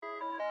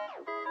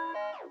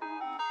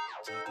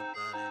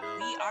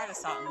part of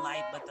Salt and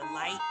Light, but the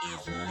light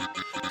is lit.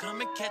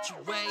 Come and catch a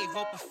wave,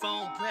 open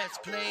phone, press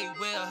play.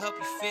 We'll help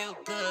you feel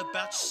good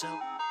about yourself.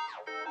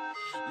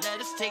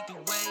 Let us take the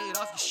weight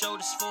off your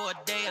shoulders for a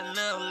day. A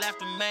little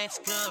laughter, man, it's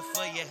good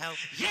for your health.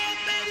 Yeah,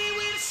 baby,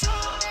 we the soul,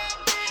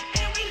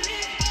 and we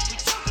lit. We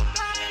talk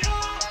about it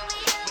all.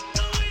 We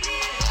do it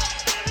in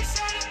every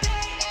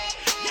Saturday.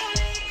 Yeah,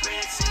 and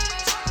Chris,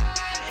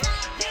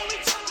 yeah, we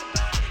talk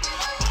about it.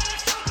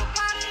 Let's talk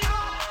about it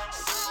all.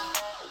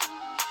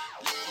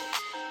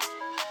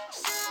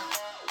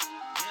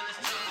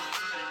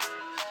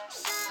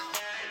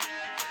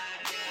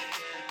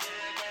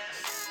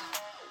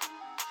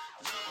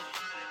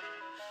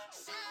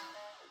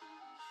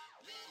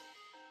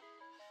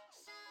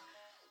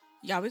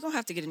 Y'all, we're going to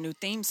have to get a new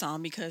theme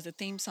song because the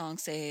theme song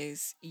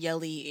says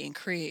Yelly and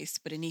Chris,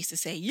 but it needs to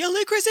say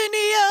Yelly, Chris, and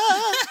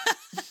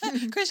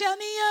Nia. Chris and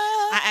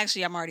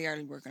Nia. I'm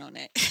already working on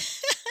that.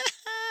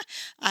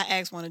 I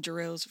asked one of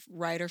Jarrell's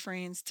writer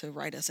friends to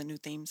write us a new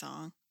theme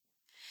song.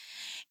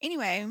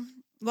 Anyway,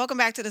 welcome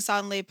back to the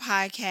Salt and Lit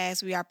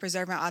podcast. We are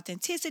preserving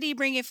authenticity,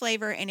 bringing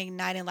flavor, and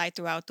igniting light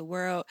throughout the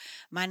world.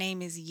 My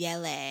name is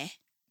Yelle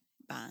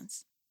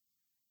Bonds.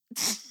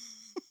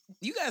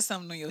 You got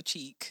something on your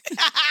cheek.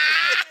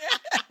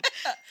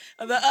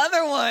 The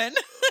other one.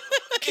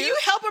 Can you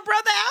help a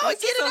brother out?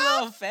 Get it a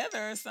little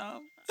feather or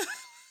something.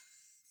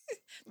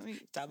 Let me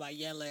talk about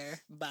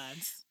Yeller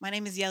Bonds. My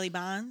name is Yelly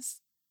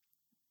Bonds.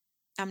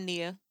 I'm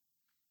Nia.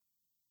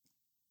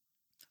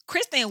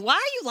 Kristen, why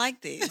are you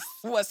like this?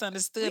 What's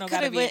understood don't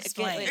gotta be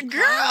explained.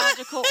 Girl.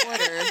 Chronological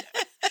order.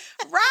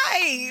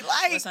 Right.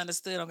 Like, What's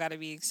understood don't gotta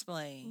be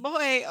explained.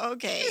 boy,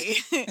 okay.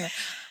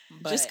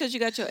 But Just because you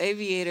got your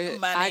aviator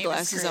my name is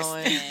eyeglasses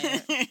on.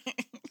 Kristen.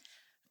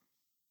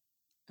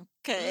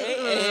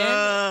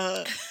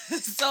 Okay.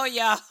 So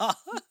y'all,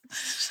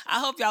 I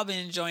hope y'all been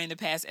enjoying the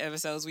past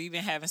episodes. We've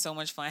been having so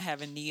much fun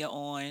having Nia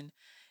on.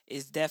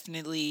 It's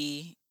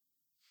definitely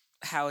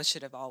how it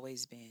should have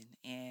always been,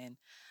 and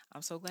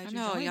I'm so glad I you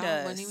know, joined y'all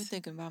us. wasn't even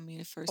thinking about me in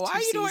the first Why two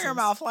are you doing your seasons.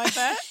 mouth like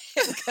that?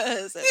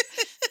 Because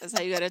that's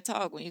how you got to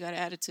talk when you got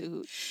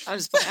attitude. I'm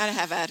just playing. I don't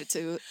have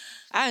attitude.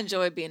 I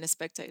enjoy being a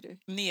spectator.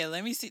 Nia,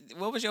 let me see.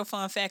 What was your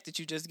fun fact that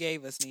you just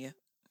gave us, Nia?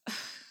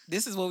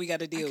 This is what we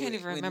got to deal I with. can't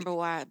even when- remember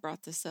why I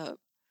brought this up.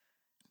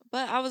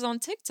 But I was on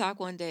TikTok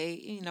one day,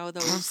 you know,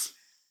 those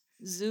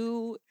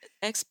zoo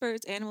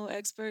experts, animal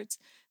experts,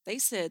 they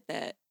said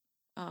that,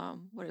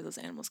 what are those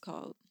animals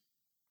called?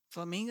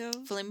 Flamingo?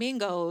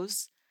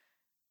 Flamingos,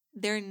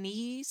 their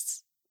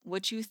knees,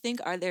 what you think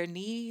are their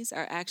knees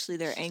are actually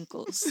their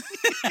ankles.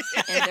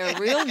 And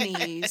their real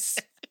knees,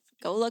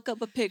 go look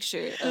up a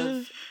picture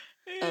of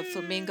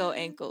flamingo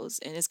ankles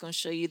and it's going to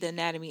show you the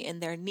anatomy.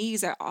 And their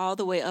knees are all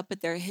the way up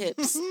at their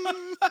hips.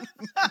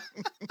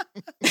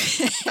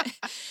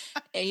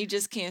 And you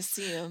just can't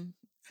see them.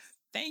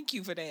 Thank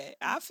you for that.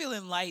 I feel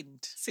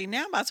enlightened. See,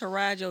 now I'm about to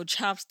ride your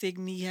chopstick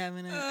knee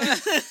having a...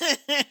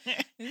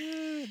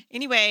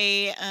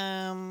 Anyway,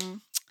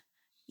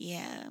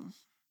 yeah.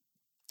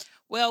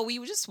 Well, we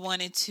just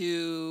wanted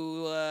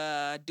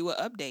to do an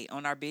update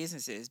on our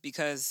businesses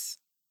because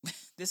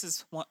this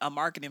is a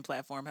marketing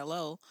platform.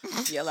 Hello,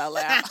 yell out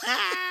loud.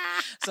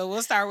 So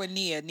we'll start with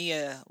Nia.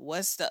 Nia,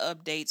 what's the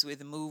updates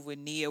with Move with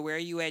Nia? Where are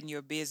you at in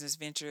your business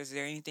venture? Is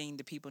there anything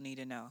that people need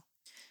to know?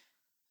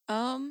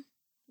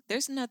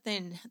 There's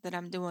nothing that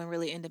I'm doing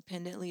really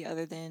independently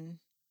other than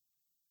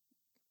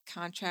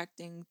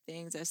contracting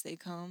things as they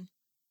come.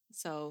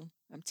 So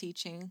I'm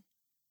teaching,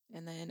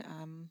 and then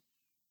I'm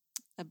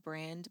a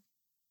brand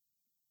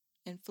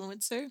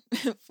influencer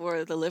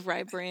for the Live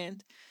Right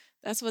brand.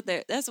 That's what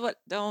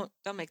don't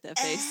make that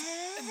face.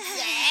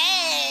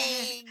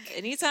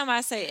 Anytime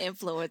I say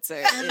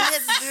influencer,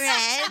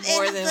 it's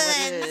more than what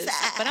it is.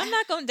 But I'm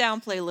not going to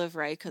downplay Live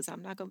Right because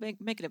I'm not going to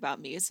make it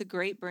about me. It's a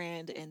great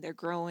brand and they're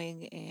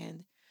growing.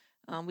 And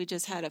we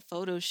just had a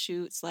photo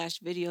shoot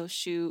 / video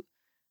shoot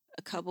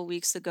a couple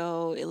weeks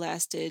ago. It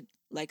lasted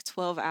like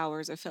 12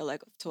 hours or felt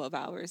like 12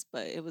 hours,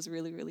 but it was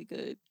really, really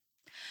good.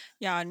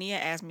 Y'all, Nia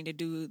asked me to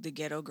do the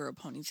ghetto girl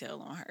ponytail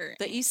on her.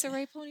 The Issa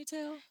Rae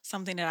ponytail?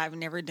 Something that I've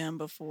never done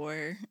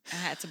before. I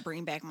had to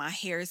bring back my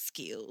hair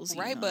skills.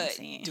 Right, know what but I'm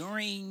saying?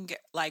 during,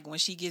 like, when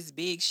she gets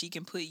big, she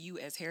can put you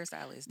as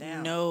hairstylist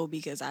down. No,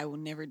 because I will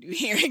never do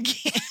hair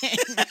again.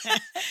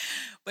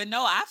 But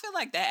no, I feel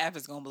like that app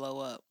is gonna blow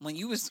up.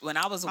 When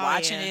I was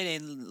watching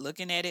it and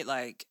looking at it,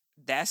 like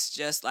that's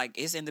just like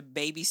it's in the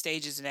baby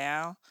stages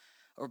now,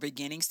 or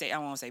beginning stage. I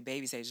won't say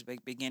baby stages,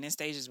 but beginning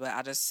stages. But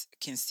I just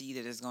can see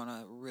that it's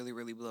gonna really,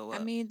 really blow up.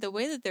 I mean, the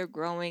way that they're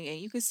growing, and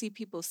you can see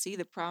people see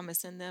the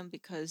promise in them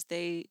because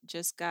they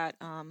just got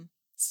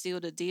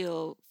sealed a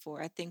deal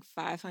for I think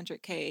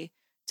 $500K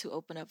to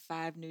open up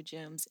 5 new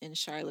gyms in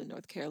Charlotte,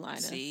 North Carolina.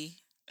 See,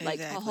 like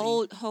Exactly.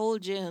 whole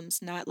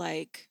gyms, not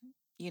like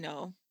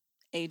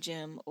a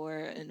gym or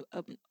an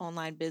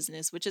online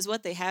business, which is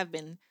what they have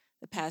been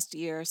the past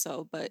year or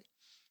so. But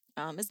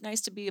it's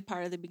nice to be a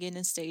part of the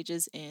beginning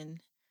stages and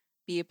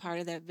be a part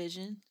of that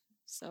vision.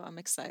 So I'm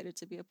excited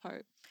to be a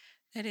part.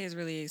 That is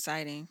really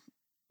exciting.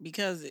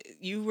 because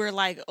you were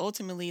like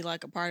ultimately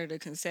like a part of the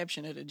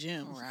conception of the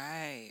gym.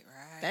 Right.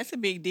 That's a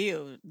big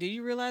deal. Do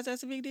you realize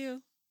that's a big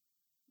deal?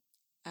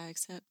 I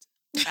accept.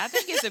 I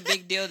think it's a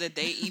big deal that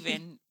they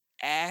even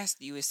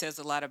asked you. It says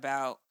a lot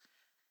about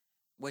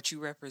what you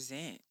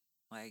represent.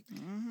 Like,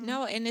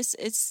 No, and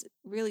it's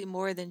really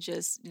more than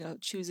just,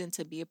 choosing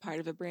to be a part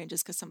of a brand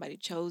just because somebody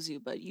chose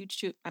you. But you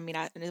choose. I mean,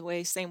 in a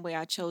way, same way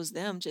I chose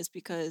them, just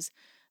because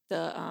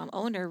the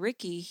owner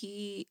Ricky,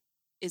 he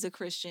is a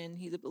Christian,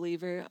 he's a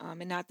believer,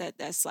 and not that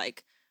that's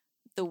like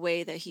the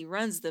way that he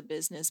runs the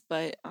business,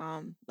 but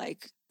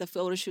like the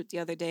photo shoot the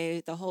other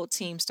day, the whole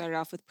team started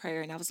off with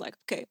prayer, and I was like,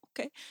 okay,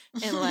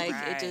 and like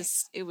Right.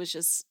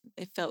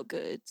 it felt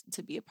good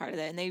to be a part of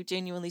that, and they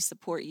genuinely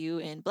support you.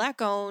 And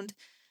Black owned.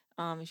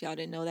 If y'all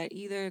didn't know that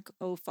either,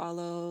 go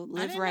follow I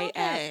Live didn't Right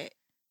know app. that.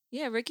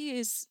 Yeah, Ricky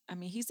is. I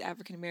mean, he's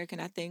African American,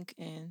 I think,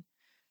 and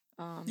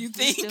you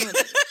he's think? doing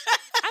it.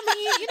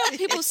 I mean,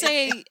 people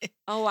say,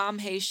 "Oh, I'm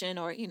Haitian,"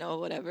 or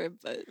whatever.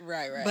 But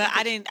right. But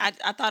I didn't.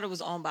 I thought it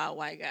was owned by a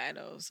white guy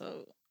though.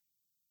 So,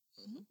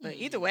 but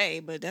either way,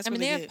 but that's I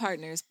mean, really they good. have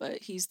partners, but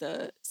he's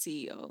the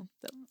CEO,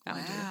 the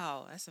founder.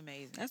 Wow, that's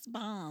amazing. That's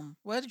bomb,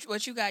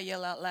 What you got?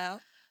 Yell out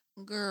loud.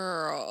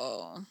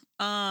 girl.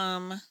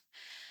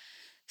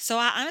 So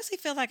I honestly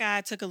feel like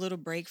I took a little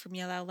break from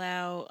Yell Out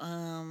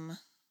Loud.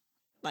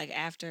 Like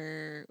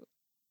after,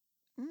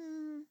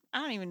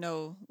 I don't even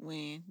know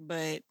when,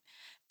 but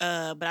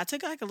I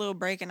took like a little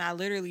break and I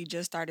literally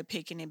just started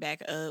picking it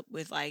back up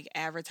with like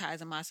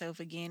advertising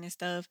myself again and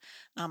stuff.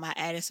 I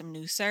added some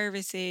new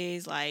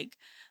services like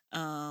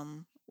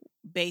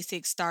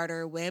basic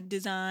starter web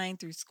design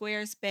through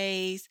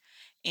Squarespace,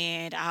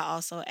 and I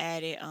also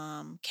added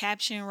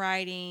caption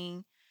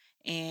writing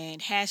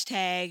and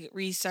hashtag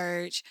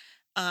research.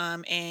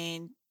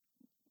 And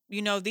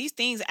these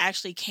things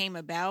actually came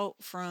about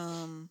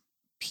from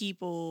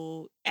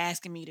people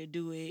asking me to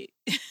do it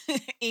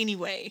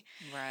anyway.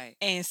 Right.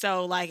 And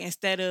so like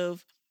instead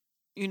of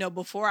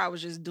before I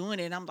was just doing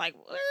it, I'm like,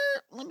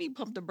 let me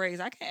pump the brakes.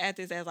 I can add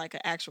this as like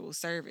an actual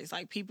service.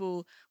 Like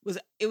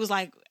it was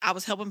like I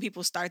was helping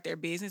people start their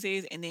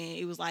businesses, and then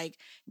it was like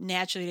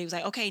naturally they was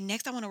like, okay,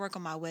 next I want to work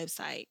on my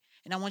website,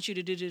 and I want you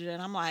to do that.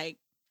 And I'm like,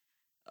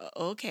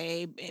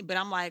 okay, but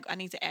I'm like, I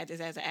need to add this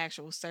as an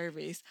actual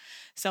service.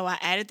 So I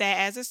added that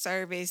as a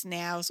service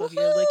now. So if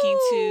you're looking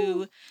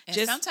to and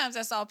sometimes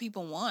that's all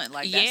people want.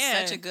 Like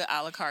that's such a good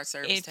a la carte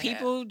service. If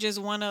people just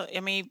want to,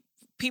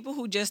 people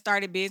who just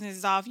started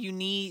businesses off, you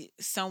need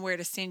somewhere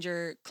to send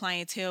your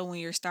clientele when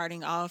you're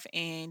starting off,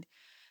 and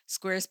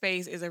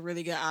Squarespace is a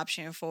really good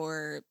option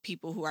for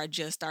people who are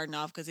just starting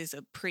off because it's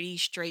a pretty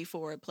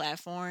straightforward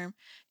platform,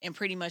 and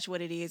pretty much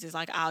what it is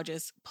like I'll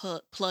just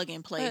plug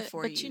and play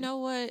for you. But you know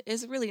what?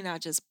 It's really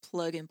not just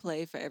plug and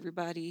play for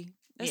everybody.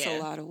 That's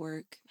a lot of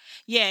work.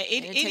 Yeah,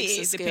 it takes is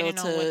a skill depending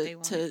on what they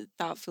want to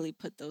thoughtfully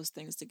put those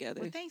things together.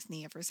 Well, thanks,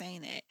 Nia, for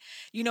saying that.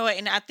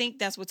 And I think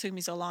that's what took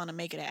me so long to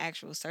make it an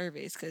actual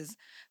service, because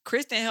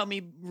Kristen helped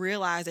me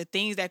realize that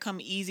things that come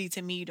easy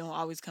to me don't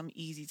always come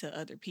easy to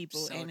other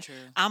people. So and true.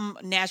 I'm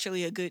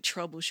naturally a good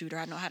troubleshooter.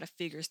 I know how to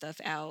figure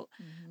stuff out.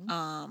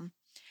 Mm-hmm.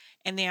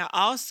 And then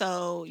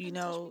also,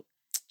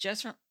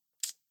 just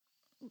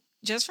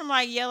from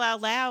like Yell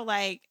Out Loud,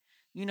 like,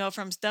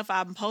 from stuff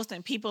I'm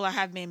posting, people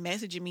have been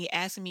messaging me,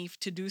 asking me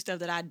to do stuff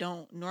that I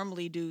don't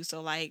normally do.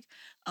 So like,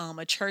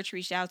 a church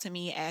reached out to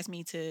me, asked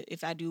me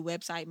if I do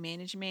website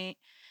management.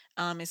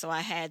 And so I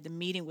had the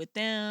meeting with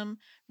them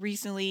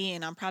recently,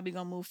 and I'm probably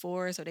going to move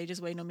forward. So they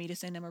just waiting on me to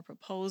send them a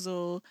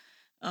proposal.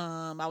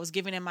 I was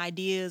giving them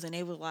ideas, and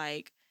they were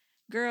like,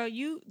 girl,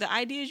 the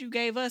ideas you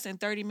gave us in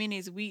 30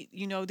 minutes,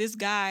 this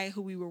guy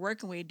who we were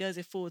working with does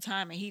it full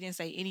time, and he didn't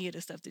say any of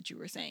the stuff that you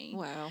were saying.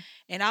 Wow.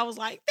 And I was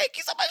like, thank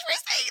you so much for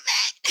saying that.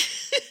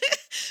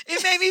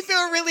 It made me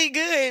feel really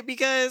good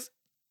because,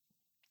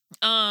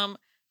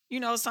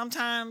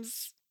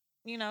 sometimes,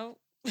 I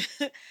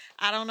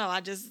don't know. I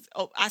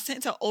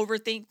tend to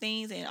overthink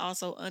things and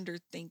also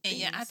underthink things. And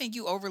yeah, I think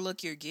you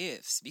overlook your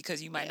gifts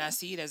because you might not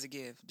see it as a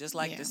gift. Just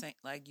like the same,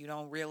 like you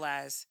don't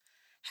realize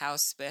how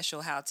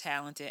special, how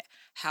talented,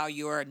 how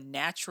your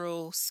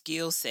natural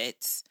skill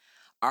sets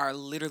are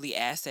literally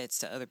assets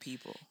to other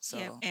people.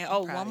 So,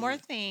 and one more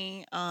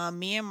thing,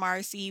 me and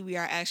Marcy, we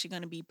are actually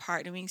going to be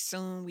partnering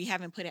soon. We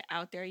haven't put it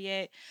out there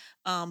yet,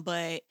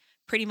 but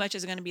pretty much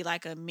it's going to be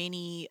like a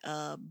mini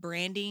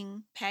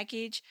branding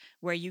package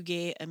where you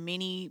get a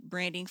mini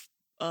branding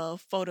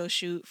photo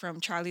shoot from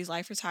Charlie's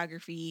Life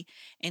Photography,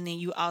 and then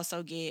you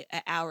also get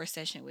an hour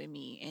session with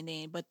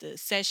me, but the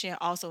session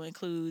also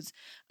includes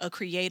a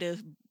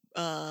creative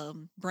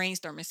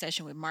brainstorming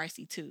session with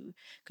Marcy too,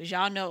 because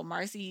y'all know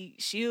Marcy,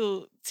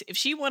 if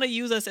she want to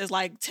use us as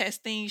like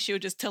testing, she'll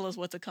just tell us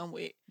what to come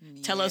with,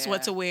 tell us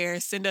what to wear,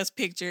 send us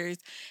pictures.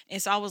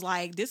 And so I was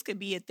like, this could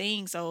be a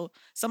thing. So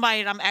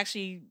somebody that I'm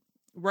actually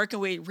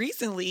working with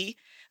recently,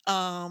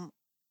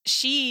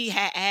 she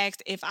had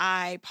asked if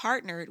I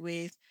partnered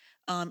with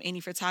any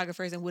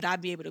photographers, and would I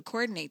be able to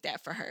coordinate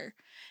that for her?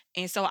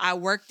 And so I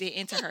worked it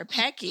into her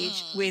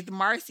package with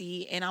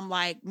Marcy. And I'm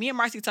like, me and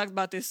Marcy talked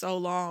about this so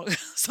long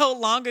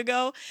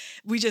ago.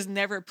 We just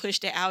never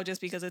pushed it out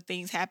just because of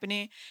things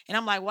happening. And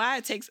I'm like, why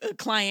it takes a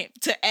client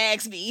to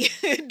ask me,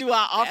 do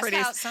I offer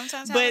this?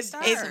 Sometimes but it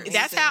starts.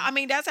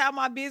 that's how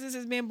my business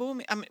has been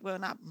booming. I mean, well,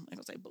 not I'm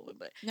gonna say booming,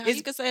 but No,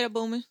 you can say that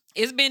booming.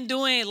 It's been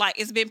doing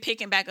it's been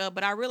picking back up.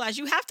 But I realized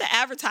you have to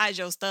advertise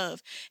your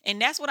stuff, and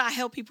that's what I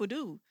help people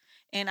do.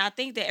 And I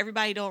think that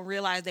everybody don't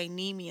realize they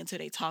need me until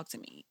they talk to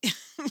me.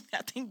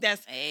 I think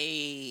that's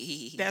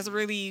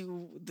really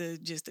the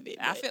gist of it.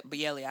 But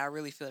Yelly, I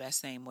really feel that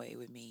same way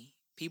with me.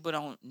 People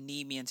don't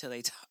need me until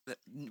they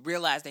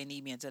realize they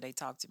need me until they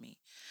talk to me.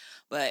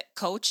 But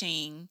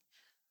coaching,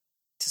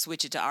 to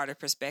switch it to art of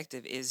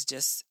perspective, is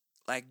just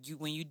like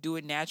when you do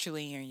it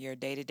naturally in your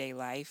day-to-day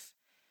life,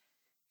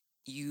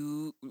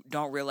 you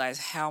don't realize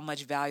how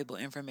much valuable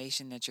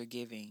information that you're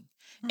giving.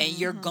 And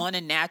you're going to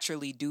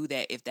naturally do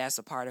that if that's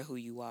a part of who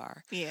you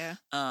are. Yeah.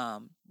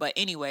 But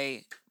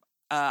anyway,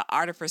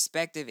 art of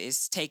perspective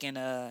is taking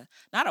not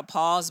a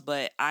pause,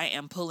 but I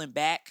am pulling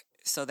back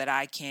so that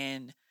I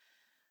can,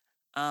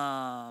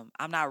 I'm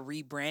not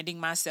rebranding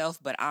myself,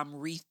 but I'm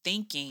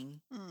rethinking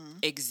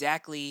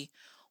exactly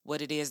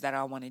what it is that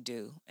I want to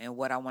do and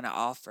what I want to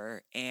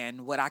offer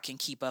and what I can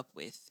keep up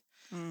with.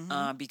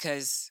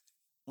 Because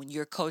when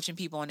you're coaching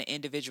people on an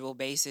individual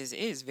basis, it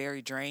is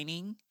very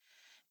draining.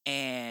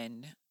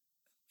 And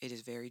it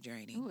is very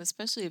draining. Ooh,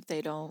 especially if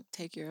they don't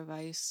take your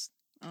advice.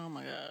 Oh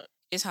my God.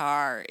 It's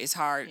hard.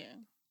 Yeah.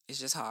 It's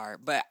just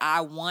hard. But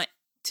I want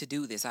to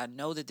do this. I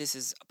know that this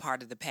is a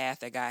part of the path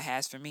that God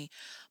has for me.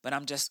 But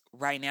I'm just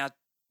right now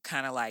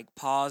kind of like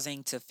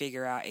pausing to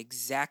figure out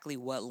exactly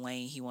what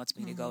lane he wants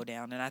me to go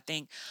down. And I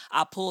think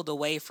I pulled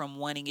away from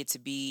wanting it to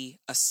be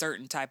a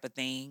certain type of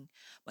thing.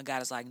 But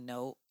God is like,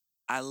 no,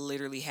 I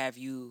literally have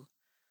you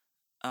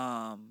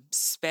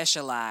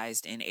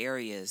specialized in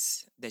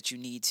areas that you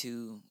need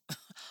to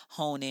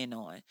hone in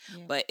on.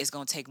 Yeah. But it's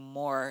going to take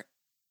more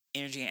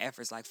energy and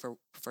efforts, like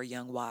for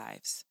young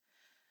wives.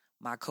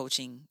 My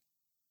coaching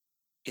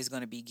is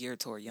going to be geared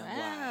toward young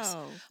wives.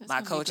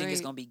 My coaching is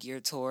going to be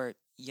geared toward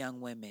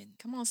young women.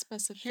 Come on,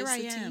 specificity. Here I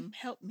am.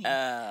 Help me.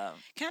 Can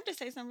I just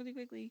say something really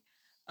quickly?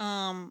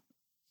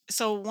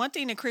 So one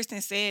thing that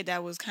Kristen said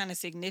that was kind of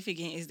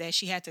significant is that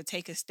she had to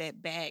take a step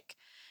back.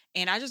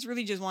 And I just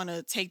want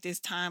to take this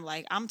time.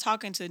 Like, I'm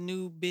talking to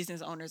new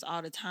business owners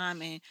all the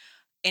time,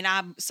 and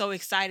I'm so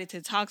excited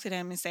to talk to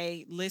them and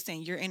say,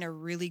 listen, you're in a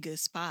really good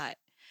spot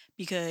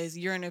because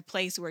you're in a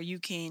place where you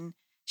can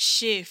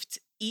shift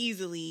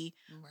easily,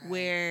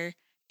 where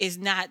it's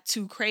not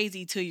too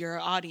crazy to your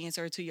audience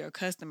or to your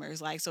customers.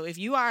 Like, so if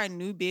you are a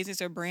new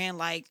business or brand,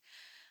 like,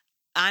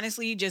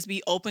 honestly, just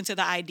be open to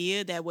the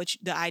idea that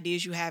the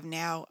ideas you have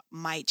now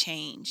might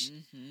change.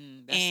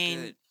 That's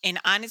good. And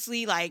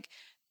honestly, like,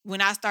 when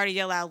I started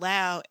Yell Out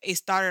Loud, it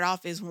started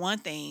off as one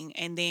thing.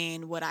 And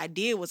then what I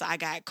did was I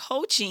got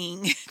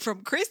coaching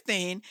from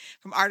Kristen,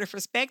 from Art of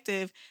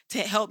Perspective, to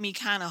help me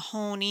kind of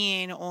hone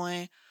in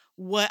on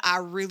what I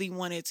really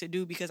wanted to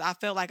do, because I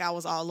felt like I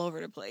was all over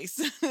the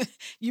place.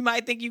 You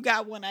might think you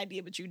got one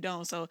idea, but you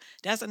don't. So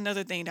that's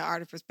another thing that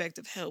Art of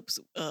Perspective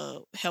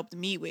helped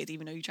me with,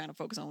 even though you're trying to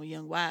focus on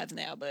young wives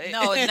now. But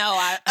no,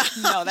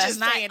 that's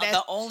not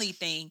the only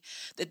thing.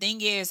 The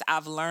thing is,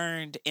 I've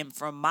learned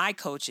from my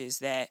coaches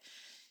that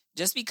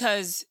just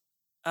because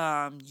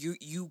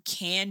you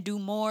can do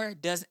more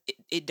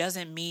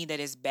doesn't mean that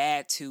it's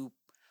bad to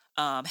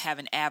have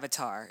an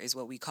avatar, is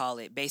what we call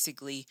it.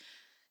 Basically,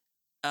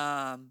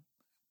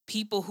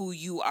 people who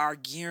you are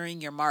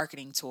gearing your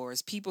marketing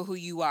towards, people who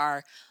you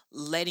are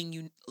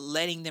letting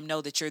them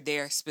know that you're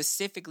there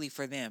specifically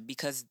for them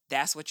because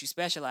that's what you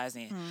specialize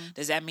in.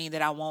 Does that mean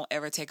that I won't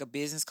ever take a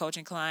business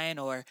coaching client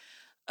or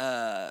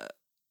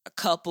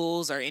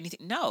couples or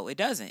anything? No, it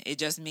doesn't. It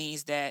just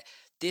means that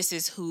this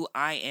is who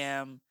I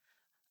am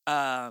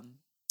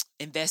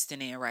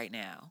investing in right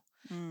now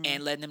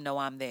and letting them know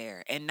I'm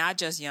there. And not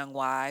just young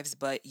wives,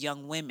 but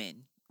young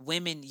women,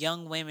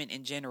 young women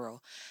in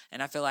general.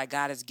 And I feel like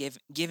God has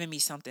given me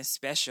something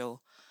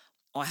special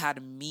on how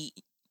to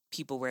meet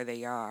people where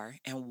they are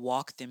and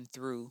walk them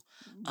through.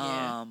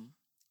 Yeah.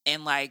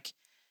 And like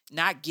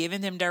not giving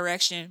them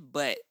direction,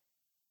 but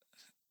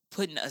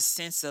putting a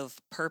sense of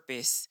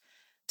purpose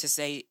to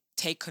say,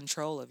 take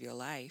control of your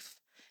life.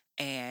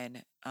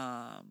 And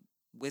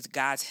with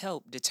God's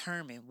help,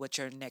 determine what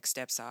your next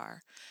steps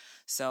are.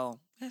 So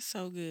that's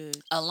so good.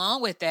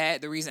 Along with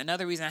that,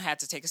 another reason I had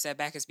to take a step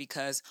back is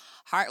because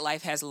Heart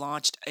Life has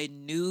launched a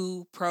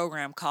new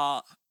program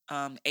called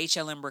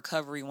HLM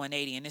Recovery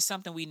 180, and it's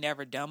something we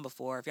never done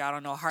before. If y'all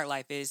don't know, Heart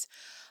Life is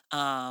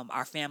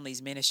our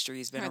family's ministry.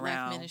 Has been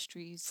around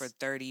for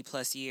 30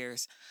 plus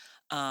years.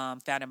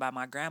 Founded by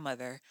my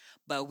grandmother,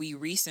 but we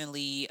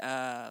recently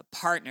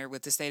partnered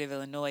with the state of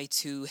Illinois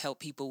to help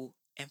people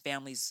and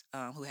families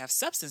who have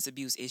substance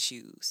abuse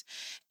issues.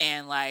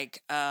 And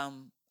like,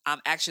 I'm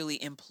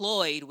actually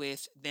employed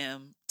with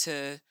them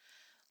to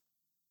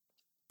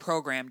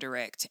program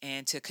direct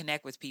and to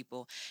connect with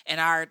people. And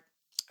our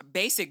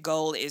basic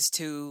goal is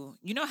to,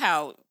 you know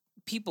how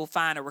people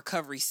find a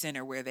recovery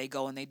center where they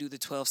go and they do the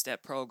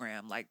 12-step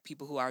program, like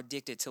people who are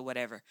addicted to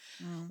whatever.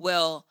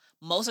 Well,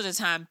 most of the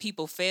time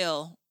people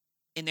fail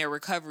in their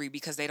recovery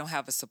because they don't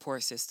have a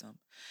support system.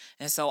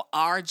 And so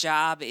our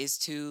job is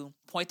to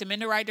point them in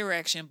the right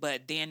direction,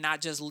 but then not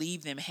just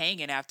leave them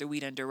hanging after we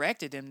done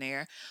directed them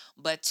there,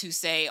 but to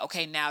say,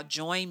 okay, now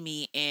join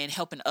me in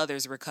helping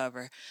others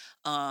recover.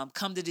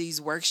 Come to these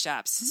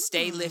workshops,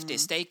 stay lifted,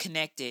 stay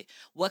connected.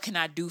 What can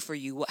I do for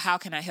you? How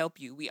can I help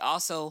you? We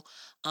also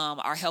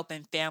are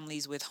helping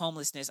families with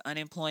homelessness,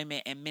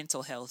 unemployment, and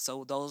mental health.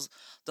 So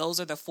those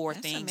are the four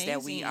things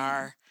that we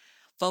are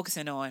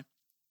focusing on.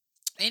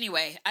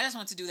 Anyway, I just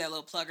want to do that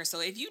little plugger.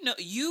 So if you know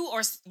you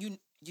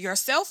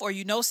yourself or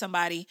you know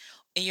somebody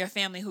in your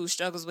family who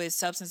struggles with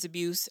substance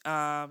abuse,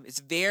 it's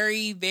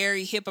very,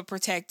 very HIPAA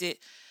protected.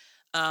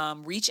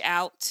 Reach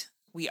out.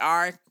 We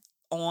are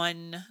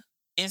on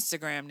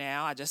Instagram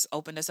now. I just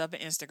opened us up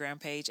an Instagram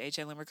page,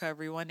 HLM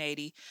Recovery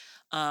 180.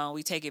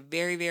 We take it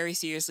very, very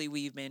seriously.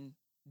 We've been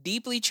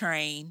deeply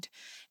trained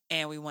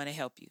and we want to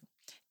help you.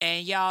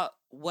 And y'all,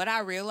 what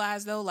I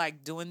realized though,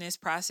 like doing this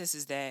process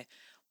is that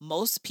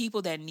most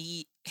people that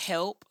need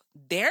help,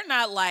 they're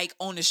not like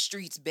on the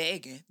streets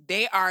begging.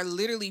 They are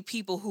literally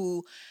people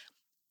who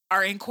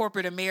are in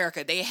corporate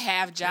America. They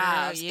have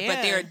jobs,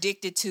 but they're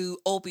addicted to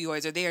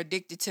opioids or they're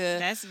addicted to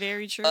that's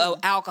very true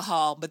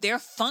alcohol, but they're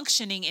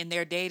functioning in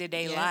their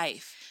day-to-day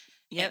life.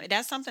 Yeah,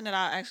 that's something that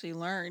I actually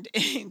learned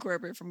in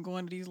corporate from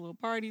going to these little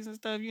parties and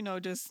stuff, you know,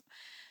 just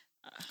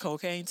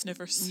cocaine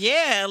sniffers.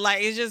 Yeah, like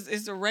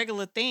it's a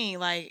regular thing.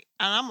 Like,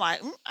 and I'm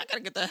like, I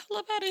gotta get the hell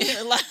up out of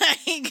here. Like,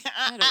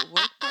 at a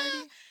work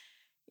party.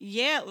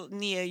 Yeah,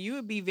 Nia, you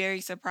would be very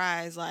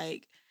surprised,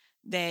 like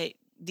that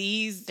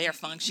they're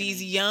functioning.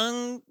 These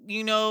young,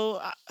 you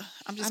know,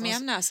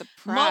 I'm not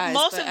surprised.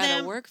 Most but of at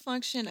them a work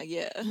function,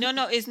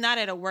 No, it's not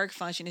at a work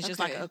function. It's just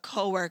like a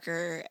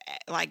coworker,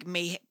 like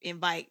may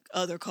invite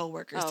other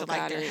coworkers to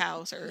like their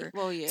house or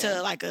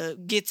to like a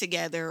get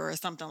together or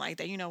something like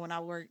that. You know, when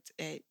I worked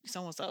at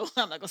so and so,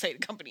 I'm not gonna say the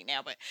company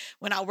now, but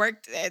when I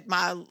worked at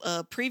my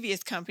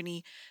previous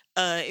company,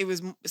 it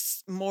was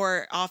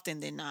more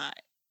often than not.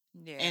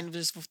 Yeah. And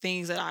just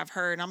things that I've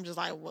heard, I'm just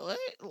like, what?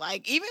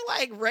 Like, even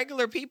like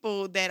regular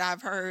people that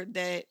I've heard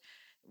that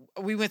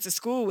we went to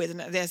school with and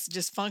that's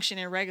just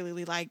functioning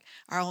regularly, like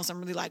are on some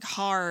really like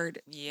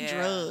hard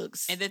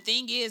drugs. And the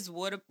thing is,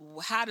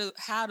 how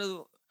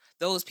do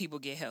those people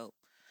get help?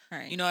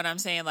 Right. You know what I'm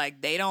saying?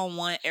 Like, they don't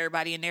want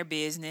everybody in their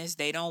business.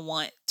 They don't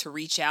want to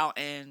reach out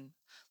and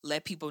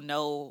let people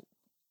know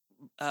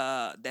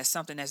that's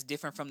something that's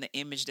different from the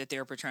image that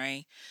they're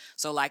portraying.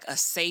 So like a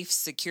safe,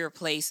 secure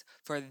place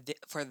for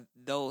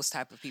those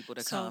type of people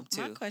to come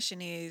to. My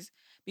question is,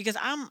 because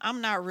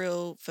I'm not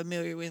real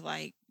familiar with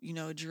like, you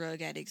know,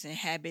 drug addicts and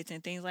habits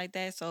and things like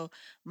that. So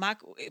my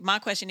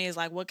question is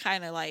like, what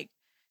kind of like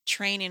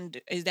training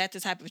is that? The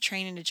type of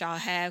training that y'all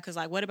have? Because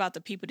like, what about the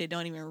people that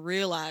don't even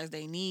realize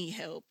they need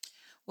help?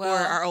 Or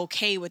are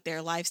okay with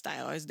their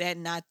lifestyle? Is that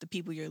not the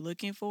people you're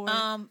looking for?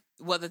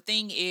 Well, the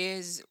thing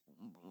is,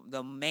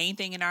 the main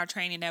thing in our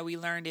training that we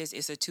learned is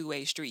it's a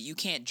two-way street. You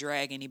can't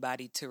drag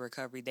anybody to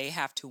recovery. They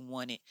have to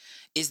want it.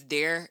 It's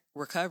their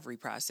recovery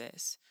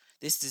process.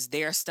 This is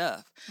their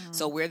stuff.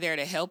 So we're there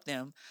to help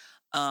them.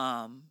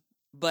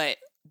 But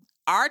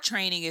our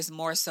training is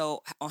more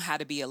so on how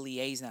to be a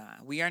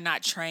liaison. We are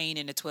not trained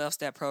in the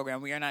 12-step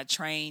program. We are not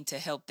trained to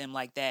help them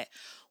like that.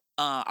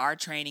 Our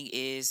training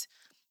is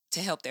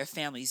to help their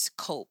families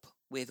cope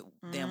with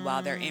them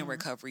while they're in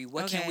recovery.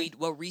 What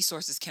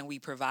resources can we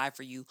provide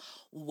for you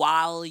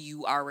while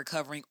you are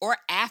recovering or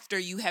after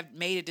you have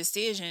made a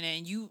decision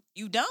and you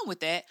done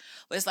with that?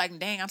 But it's like,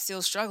 dang, I'm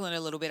still struggling a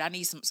little bit. I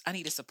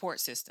need a support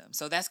system.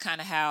 So that's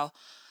kind of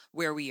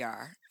where we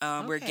are.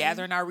 We're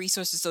gathering our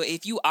resources. So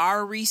if you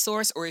are a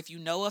resource or if you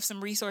know of some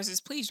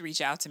resources, please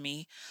reach out to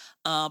me.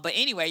 But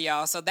anyway,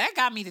 y'all, so that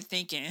got me to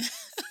thinking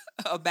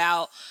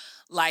about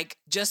like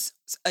just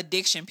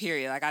addiction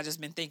period. Like I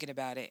just been thinking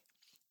about it.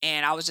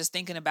 And I was just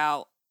thinking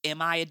about,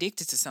 am I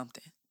addicted to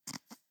something?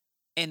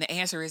 And the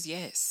answer is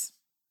yes.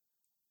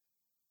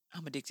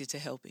 I'm addicted to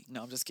helping.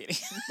 No, I'm just kidding.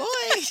 Boy.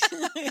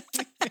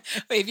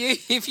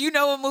 if you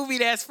know what movie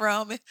that's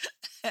from,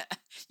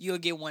 you'll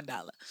get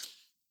 $1.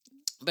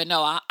 But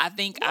no, I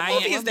think what I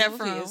movie am. Is that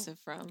is it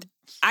from?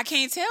 I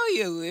can't tell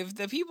you if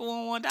the people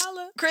want $1.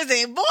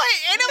 Kristen, boy,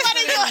 ain't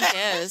nobody going to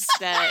guess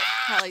that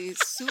probably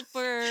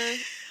super.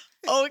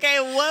 Okay,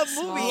 what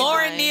movie?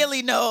 Lauren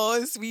Neely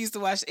knows. We used to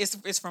watch.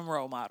 It's from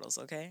Role Models.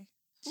 Okay,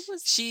 who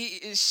was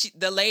she?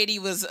 The lady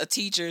was a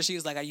teacher. She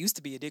was like, I used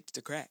to be addicted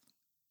to crack,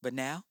 but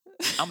now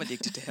I'm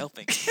addicted to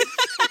helping.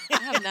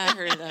 I have not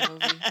heard of that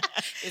movie.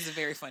 It's a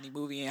very funny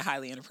movie and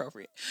highly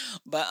inappropriate.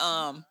 But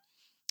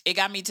it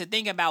got me to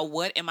think about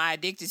what am I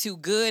addicted to,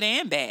 good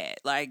and bad,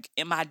 like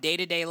in my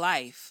day-to-day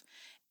life.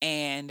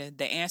 And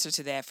the answer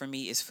to that for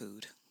me is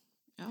food.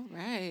 All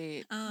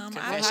right.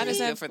 How does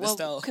that for the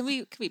stove? Can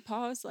we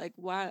pause? Like,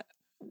 why?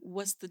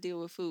 What's the deal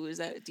with food?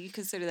 Do you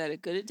consider that a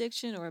good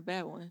addiction or a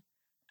bad one?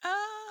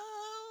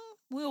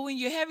 Well, when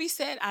you're heavy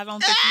set, I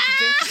don't think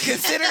you can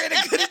consider it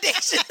a good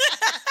addiction.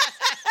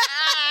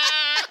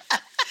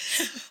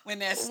 When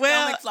that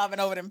stomach flopping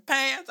over them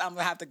pants, I'm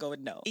gonna have to go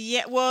with no.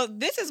 Yeah, well,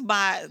 this is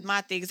my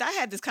thing. 'Cause I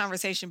had this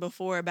conversation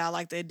before about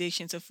like the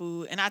addiction to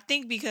food, and I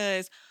think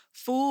because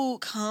food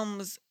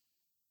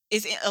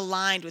is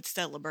aligned with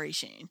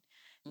celebration.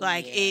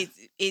 Like it.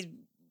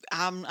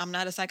 I'm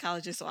not a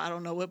psychologist, so I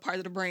don't know what part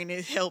of the brain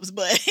it helps,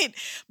 but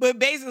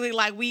basically,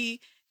 like we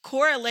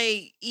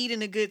correlate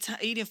eating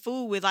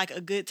food with like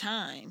a good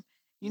time.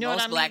 You know what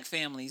I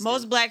mean?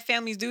 Most black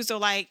families do. So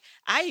like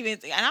I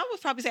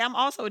would probably say I'm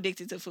also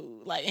addicted to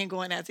food, like and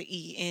going out to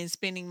eat and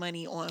spending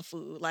money on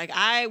food. Like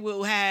I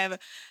will have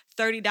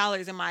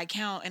 $30 in my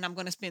account and I'm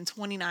going to spend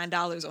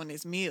 $29 on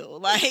this meal.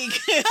 Like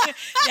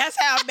that's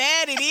how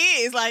bad it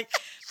is. Like,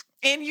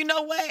 and you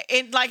know what?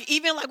 And like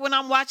even like when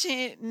I'm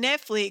watching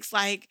Netflix,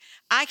 like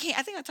I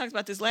think I talked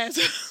about this last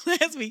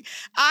week.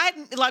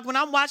 I like when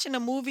I'm watching a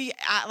movie,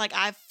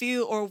 I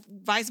feel, or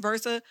vice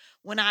versa,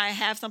 when I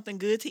have something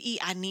good to eat,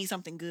 I need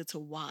something good to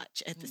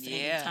watch at the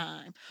same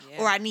time.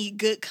 Yeah. Or I need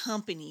good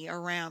company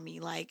around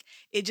me. Like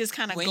it just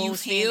kind of goes you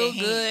feel hand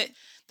in good. hand.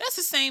 That's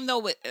the same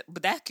though,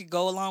 but that could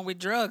go along with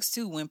drugs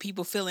too. When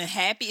people feeling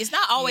happy, it's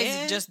not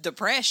always just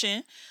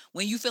depression.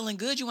 When you feeling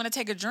good, you want to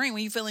take a drink.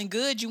 When you feeling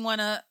good, you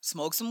want to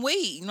smoke some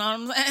weed. You know what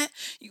I'm saying?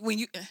 When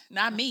you,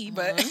 not me,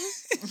 but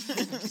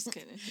just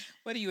kidding.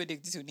 What are you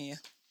addicted to, Nia?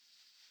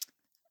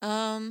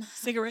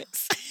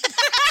 Cigarettes.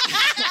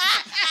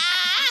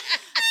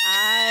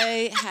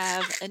 I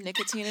have a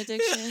nicotine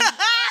addiction.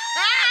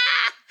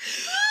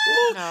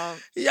 No,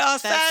 y'all,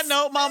 side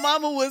note, my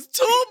mama was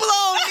too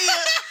blown, Nia.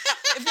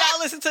 If y'all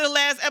listen to the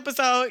last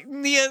episode,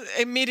 Nia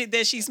admitted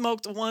that she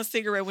smoked one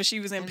cigarette when she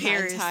was in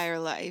Paris. My entire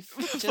life.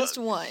 Just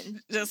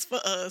one. Just for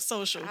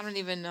social. I don't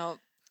even know.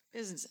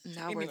 It's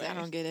not worth it. I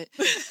don't get it.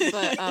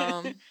 But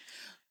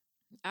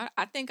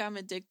I think I'm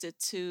addicted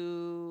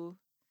to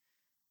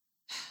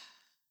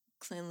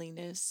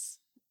cleanliness.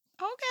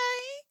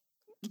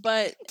 Okay.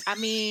 But I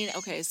mean,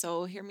 okay,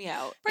 so hear me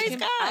out. Praise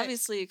God.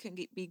 Obviously, it can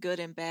be good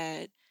and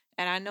bad.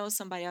 And I know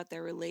somebody out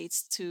there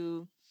relates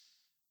to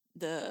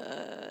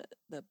the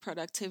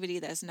productivity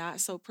that's not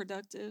so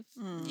productive.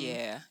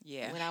 Yeah.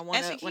 When I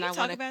want to,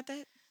 talk about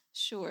that.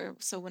 Sure.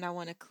 So when I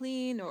want to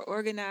clean or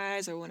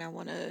organize, or when I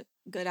want to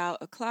gut out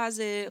a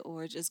closet,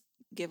 or just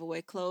give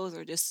away clothes,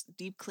 or just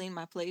deep clean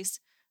my place,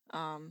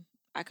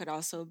 I could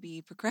also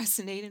be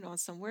procrastinating on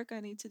some work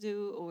I need to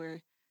do,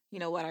 or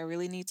what I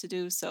really need to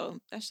do. So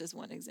that's just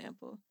one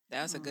example.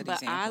 That was a good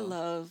example. But I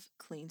love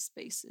clean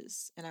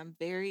spaces, and I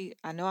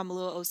know I'm a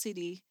little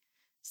OCD,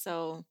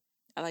 so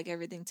I like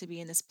everything to be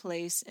in its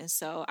place, and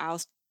so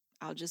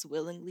I'll just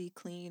willingly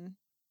clean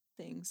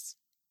things.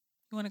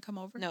 You want to come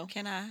over? No.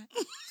 Can I?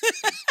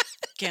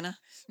 Can I?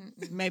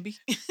 Maybe.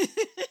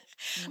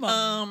 Come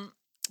on.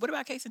 What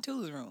about Case and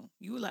Tula's room?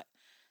 You were like,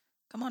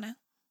 come on now.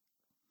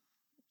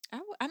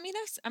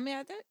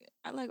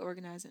 I like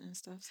organizing and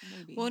stuff. So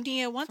maybe. Well,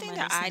 Nia, one thing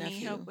that I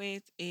need help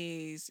with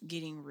is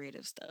getting rid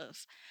of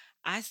stuff.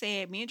 I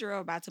said me and Jerome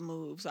are about to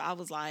move, so I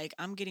was like,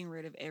 I'm getting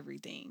rid of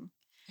everything.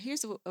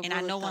 Here's and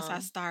I know once I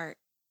start,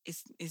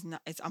 it's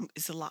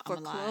a lot. For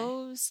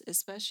clothes,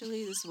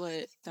 especially, this is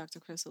what Dr.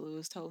 Crystal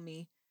Lewis told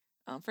me.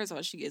 First of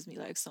all, she gives me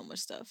like so much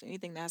stuff.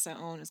 Anything that's I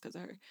own is because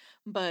of her.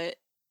 But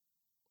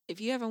if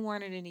you haven't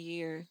worn it in a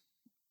year,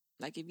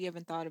 like if you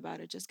haven't thought about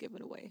it, just give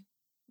it away.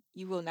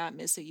 You will not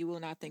miss it. You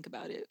will not think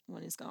about it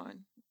when it's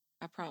gone.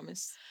 I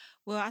promise.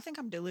 Well, I think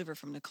I'm delivered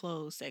from the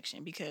clothes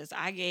section because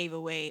I gave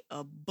away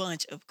a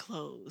bunch of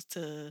clothes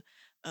to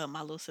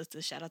my little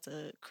sister. Shout out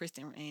to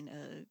Kristen and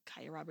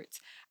Kaya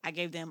Roberts. I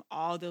gave them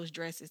all those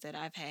dresses that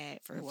I've had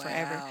for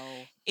forever.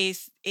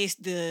 It's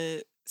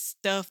the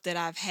stuff that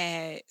I've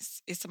had.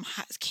 It's some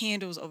hot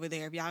candles over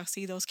there. If y'all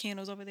see those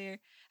candles over there,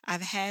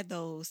 I've had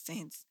those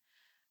since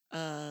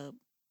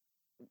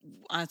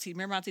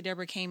remember Auntie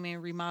Deborah came in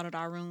and remodeled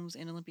our rooms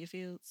in Olympia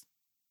Fields?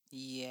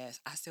 Yes,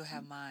 I still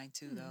have mine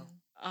too, though.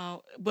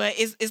 Oh, but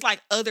it's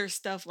like other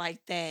stuff like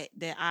that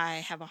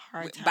I have a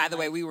hard time. By the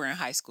way, we were in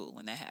high school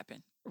when that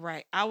happened.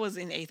 Right. I was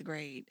in 8th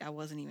grade. I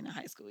wasn't even in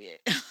high school yet.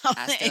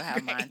 I still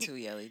have mine too,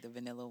 Yelly, the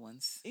vanilla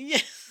ones. Yeah.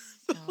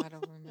 No, I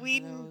don't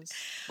remember those.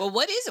 But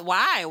what is it?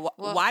 Why?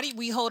 Why do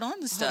we hold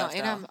on to stuff?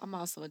 And I'm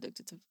also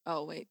addicted to.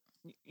 Oh wait,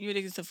 you're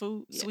addicted to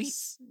food? Yes. Sweet?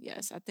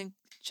 Yes. I think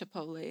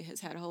Chipotle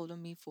has had a hold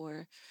on me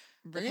for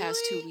the past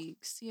 2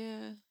 weeks.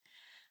 Yeah.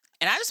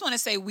 And I just want to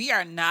say we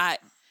are not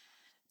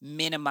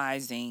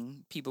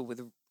minimizing people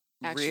with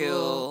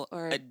real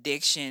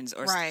addictions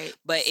or right.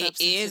 But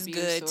it is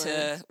good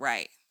to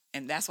right.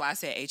 And that's why I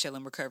said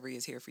HLM Recovery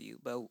is here for you.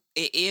 But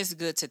it is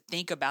good to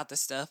think about the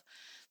stuff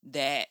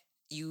that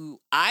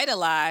you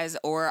idolize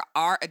or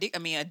are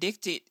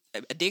addicted.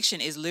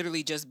 Addiction is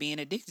literally just being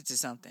addicted to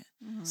something.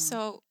 Mm-hmm.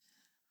 So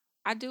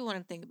I do want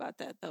to think about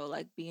that though,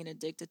 like being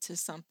addicted to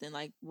something.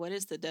 Like, what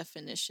is the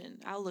definition?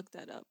 I'll look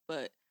that up.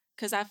 But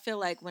because I feel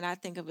like when I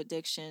think of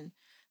addiction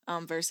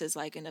versus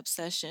like an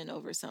obsession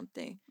over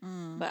something,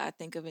 but I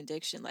think of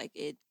addiction like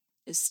it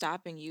is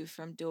stopping you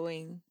from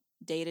doing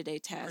day-to-day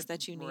tasks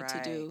that you need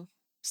to do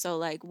So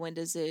like, when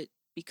does it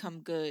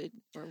become good,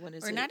 or when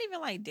is Or it not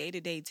even like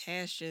day-to-day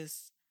tasks,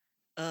 just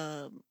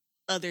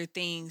other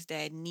things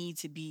that need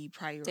to be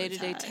prioritized.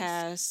 day-to-day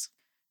tasks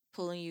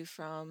pulling you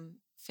from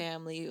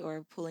family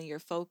or pulling your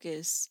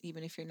focus,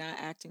 even if you're not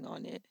acting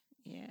on it?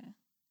 Yeah.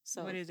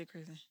 So What is it,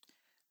 Kristen?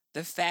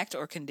 The fact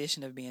or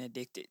condition of being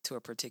addicted to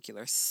a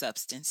particular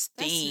substance,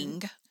 That's it.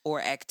 thing,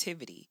 or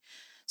activity.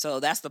 So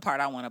that's the part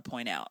I want to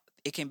point out.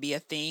 It can be a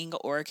thing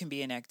or it can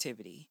be an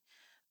activity.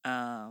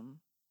 That's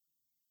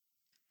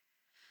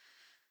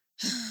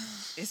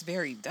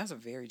a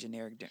very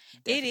generic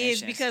definition. It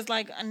is, because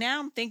like now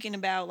I'm thinking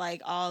about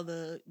like all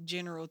the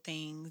general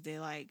things that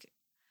like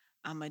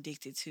I'm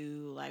addicted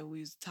to. Like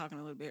we was talking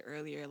a little bit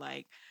earlier,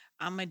 like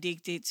I'm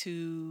addicted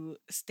to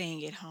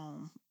staying at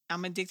home.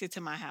 I'm addicted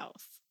to my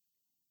house.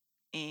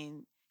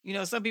 And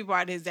some people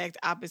are the exact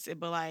opposite,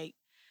 but like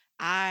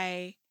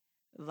I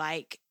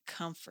like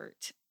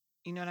comfort.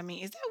 You know what I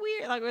mean? Is that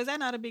weird? Like, or is that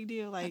not a big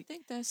deal? I Like,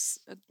 think that's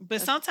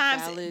but a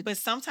sometimes valid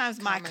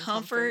my common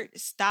comfort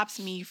stops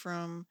me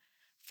from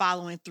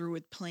following through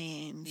with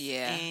plans.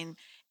 Yeah.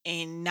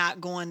 And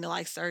not going to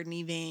like certain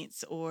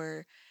events,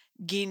 or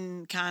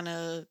getting kind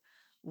of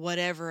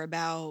whatever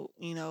about,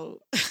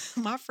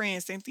 my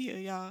friend Cynthia,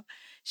 y'all.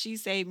 She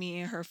saved me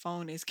in her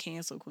phone as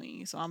Cancel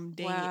Queen. So I'm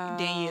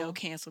Danielle Wow.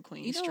 Cancel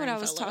Queen. You know what I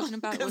was Stringfellow. talking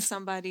about with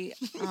somebody?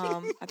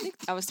 I think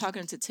I was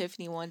talking to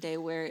Tiffany one day,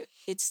 where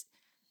it's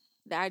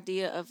the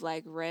idea of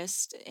like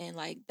rest, and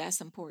like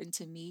that's important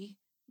to me,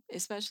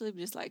 especially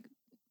just like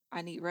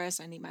I need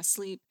rest, I need my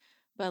sleep.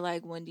 But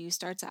like, when do you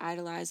start to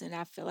idolize? And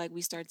I feel like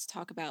we start to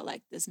talk about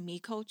like this me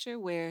culture,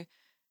 where,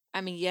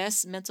 I mean,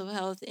 yes, mental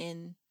health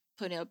and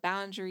putting up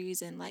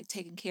boundaries and like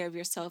taking care of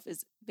yourself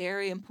is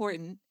very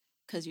important,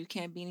 because you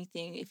can't be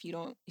anything if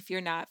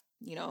you're not,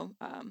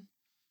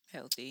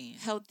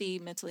 healthy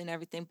mentally and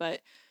everything.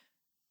 But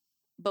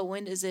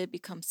when does it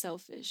become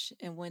selfish,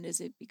 and when does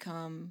it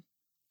become,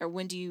 or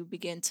when do you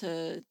begin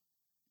to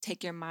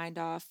take your mind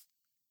off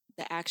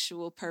the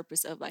actual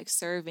purpose of like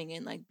serving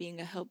and like being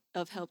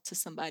of help to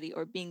somebody,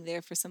 or being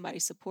there for somebody,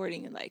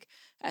 supporting, and like,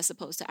 as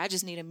opposed to, I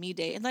just need a me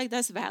day, and like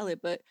that's valid,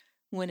 but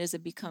when does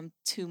it become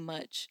too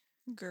much?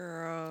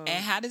 Girl.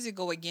 And how does it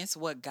go against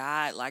what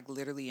God like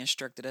literally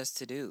instructed us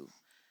to do?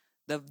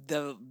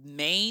 The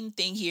main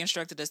thing he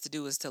instructed us to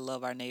do is to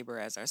love our neighbor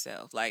as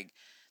ourselves. Like,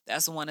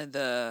 that's one of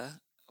the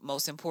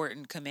most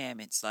important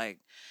commandments. Like,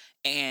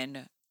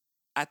 and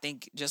I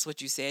think just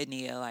what you said,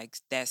 Nia, like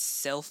that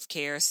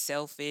self-care,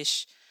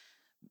 selfish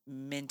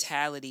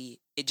mentality,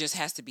 it just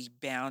has to be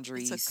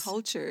boundaries. It's a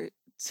culture,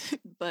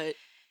 but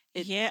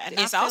and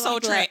it's also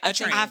a trend.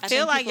 I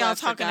feel like y'all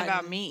talking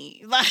about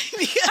me. Like,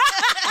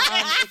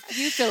 if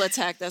you feel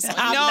attacked, that's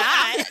on you.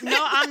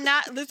 I'm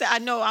not. Listen, I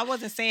know I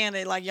wasn't saying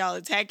that like y'all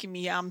attacking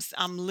me. I'm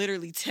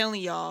literally telling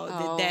y'all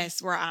that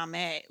that's where I'm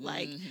at.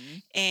 Like,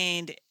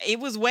 and it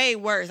was way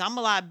worse. I'm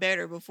a lot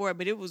better before,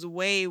 but it was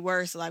way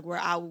worse. Like, where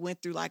I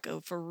went through like a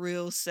for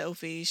real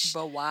selfish.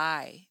 But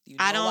why? Do you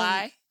know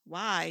why?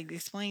 Why?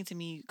 Explain to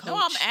me, Coach. No,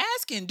 I'm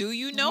asking. Do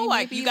you know? Maybe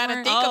like, you got to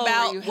think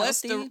about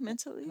what's the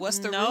mentally. What's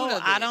the root of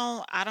it?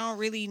 I don't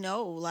really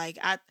know. Like,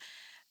 I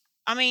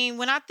mean,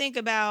 when I think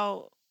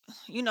about,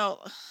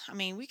 I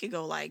mean, we could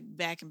go like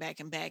back and back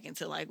and back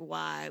into like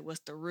what's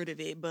the root of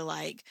it. But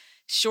like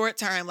short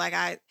term, like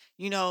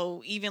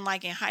even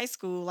like in high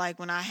school, like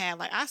when I had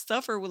like, I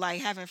suffered with like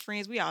having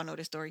friends. We all know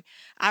this story.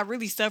 I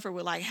really suffered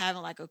with like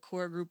having like a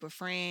core group of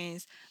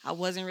friends. I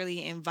wasn't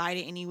really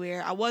invited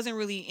anywhere. I wasn't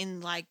really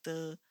in like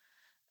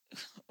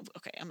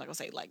okay, I'm not gonna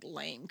say like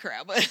lame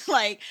crowd, but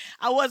like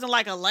I wasn't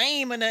like a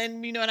lame or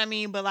nothing, you know what I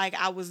mean? But like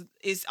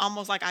it's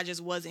almost like I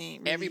just wasn't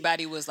really,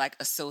 everybody was like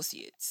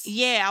associates.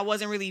 Yeah, I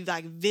wasn't really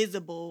like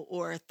visible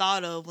or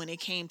thought of when it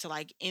came to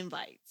like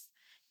invites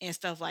and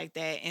stuff like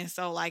that. And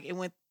so like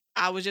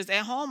I was just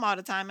at home all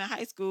the time in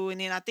high school, and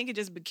then I think it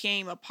just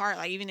became a part,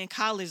 like even in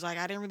college, like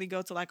I didn't really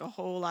go to like a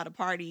whole lot of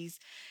parties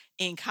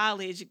in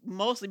college,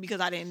 mostly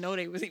because I didn't know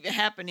they was even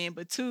happening,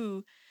 but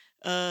two,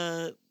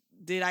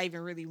 did I even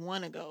really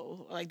want to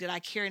go? Like, did I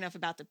care enough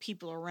about the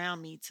people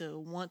around me to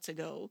want to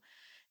go?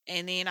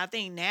 And then I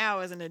think now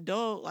as an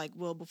adult, like,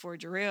 well, before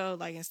Jarrell,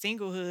 like in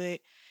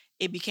singlehood,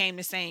 it became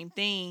the same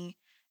thing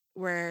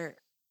where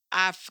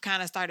I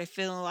kind of started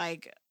feeling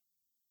like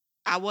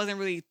I wasn't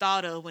really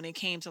thought of when it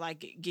came to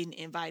like getting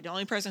invited. The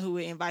only person who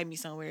would invite me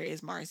somewhere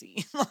is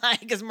Marcy,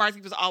 like, because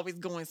Marcy was always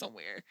going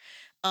somewhere.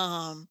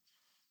 But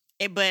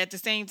at the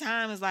same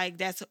time, it's like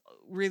that's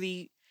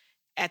really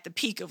at the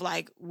peak of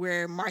like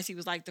where Marcy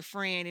was like the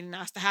friend, and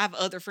I have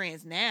other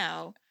friends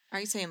now. Are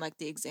you saying like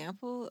the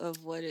example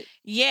of what it?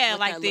 Yeah, what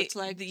like that looked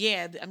like.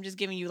 Yeah, I'm just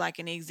giving you like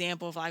an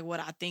example of like what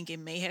I think it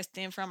may have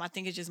stemmed from. I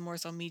think it's just more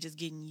so me just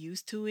getting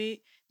used to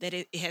it, that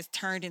it has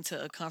turned into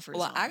a comfort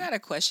zone. Well, I got a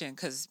question,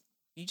 because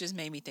you just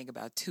made me think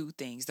about two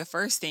things. The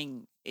first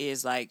thing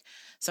is like,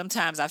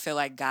 sometimes I feel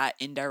like God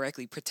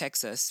indirectly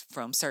protects us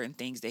from certain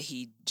things that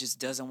he just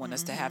doesn't want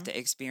us to have to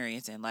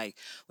experience. And like,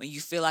 when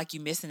you feel like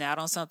you're missing out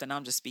on something,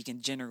 I'm just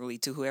speaking generally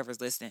to whoever's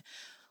listening.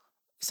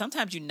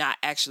 sometimes you're not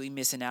actually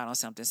missing out on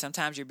something.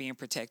 Sometimes you're being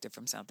protected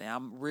from something.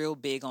 I'm real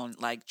big on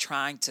like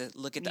trying to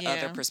look at the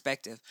other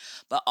perspective.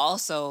 But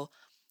also,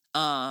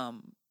 I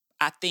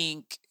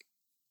think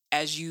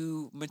as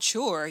you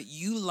mature,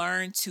 you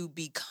learn to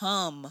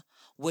become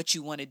what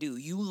you want to do.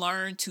 You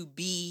learn to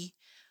be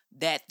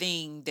that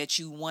thing that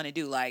you want to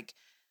do. Like,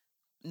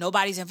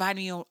 nobody's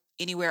inviting you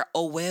anywhere.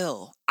 Oh,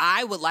 well,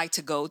 I would like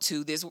to go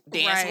to this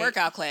dance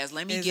workout class.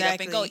 Let me get up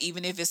and go,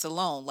 even if it's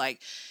alone.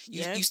 Like,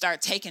 you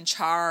start taking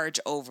charge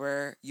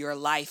over your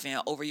life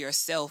and over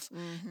yourself,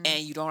 and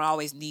you don't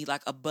always need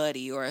like a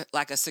buddy or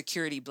like a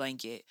security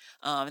blanket.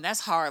 And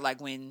that's hard.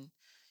 Like when,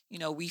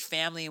 we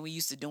family and we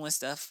used to doing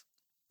stuff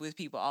with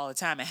people all the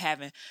time and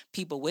having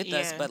people with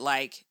us, but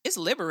like it's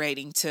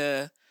liberating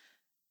to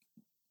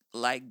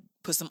like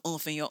put some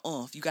oomph in your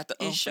oomph. You got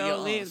the oomph in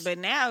your oomph. But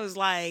now it's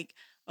like,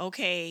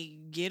 okay,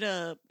 get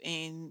up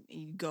and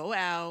you go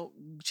out.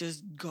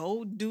 Just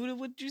go do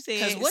what you said.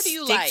 Because what do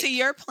you Stick like? to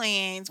your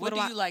plans. What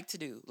do you like to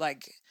do?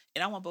 Like,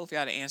 and I want both of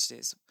y'all to answer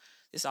this.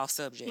 It's off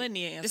subject. Let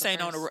me answer this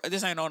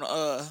ain't on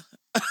the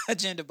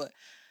agenda. But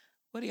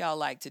what do y'all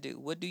like to do?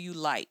 What do you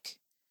like?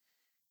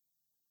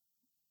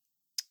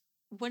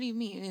 What do you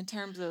mean in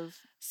terms of?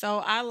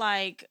 So I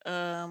like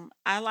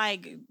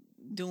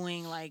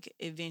doing like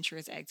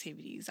adventurous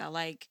activities. I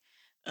like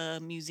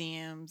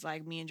museums.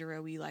 Like me and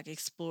Jarrell, we like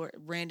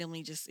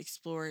randomly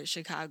explored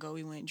Chicago.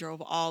 We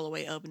drove all the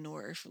way up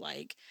north.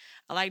 Like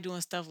I like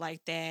doing stuff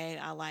like that.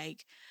 I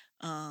like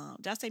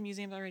did I say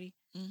museums already?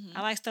 Mm-hmm.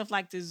 I like stuff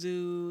like the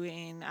zoo,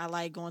 and I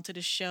like going to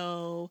the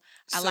show.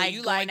 So I like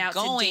you going like out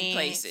going to dance.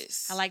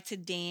 Places. I like to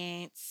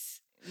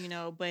dance,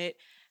 but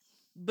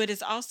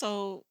it's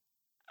also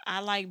I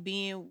like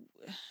being.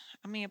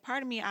 I mean,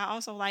 part of me, I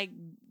also like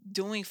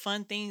doing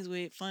fun things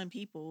with fun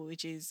people,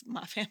 which is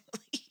my family.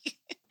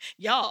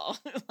 Y'all,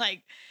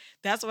 like,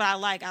 that's what I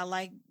like. I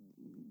like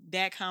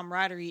that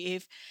camaraderie.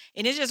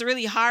 And it's just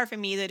really hard for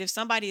me that if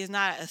somebody is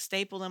not a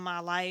staple in my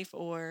life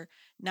or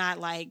not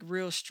like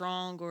real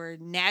strong or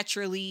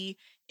naturally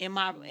in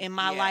my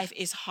life,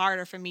 it's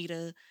harder for me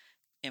to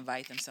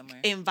invite them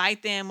somewhere,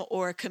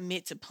 or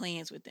commit to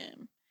plans with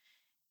them.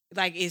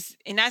 Like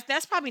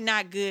that's probably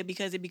not good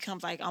because it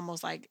becomes like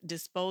almost like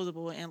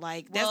disposable and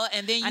like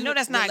and then I know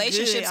that's not good.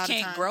 Relationships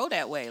can't grow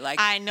that way. Like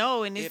I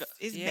know, and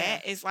it's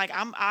bad. It's like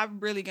I'm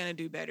really gonna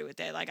do better with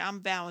that. Like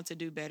I'm vowing to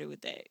do better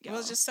with that. Y'all.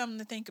 Well, it's just something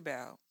to think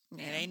about.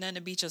 Yeah. It ain't nothing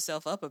to beat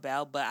yourself up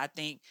about. But I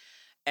think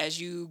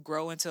as you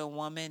grow into a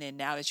woman, and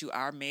now that you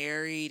are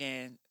married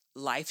and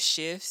life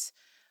shifts,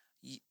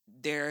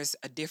 there's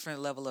a different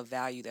level of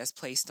value that's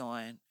placed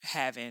on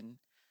having.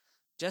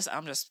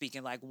 I'm just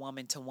speaking like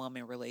woman to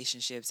woman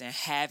relationships and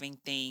having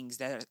things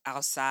that are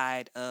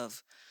outside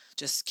of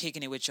just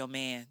kicking it with your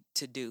man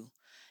to do.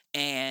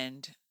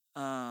 And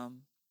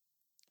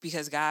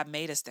because God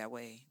made us that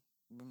way.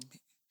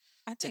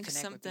 I think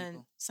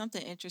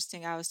something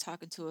interesting. I was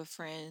talking to a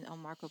friend on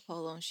Marco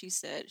Polo, and she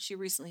said she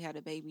recently had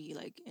a baby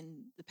like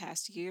in the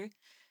past year.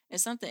 And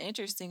something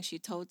interesting she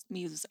told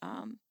me was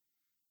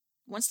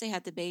once they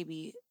had the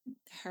baby,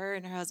 her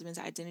and her husband's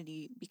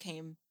identity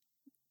became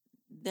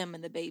them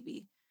and the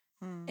baby.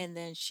 And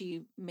then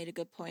she made a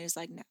good point. It's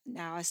like,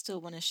 now I still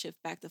want to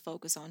shift back the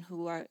focus on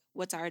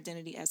what's our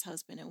identity as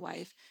husband and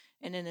wife.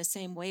 And in the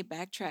same way,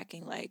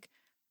 backtracking, like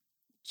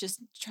just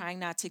trying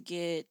not to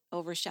get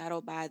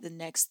overshadowed by the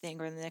next thing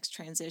or the next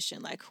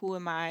transition. Like, who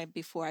am I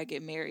before I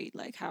get married?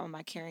 Like, how am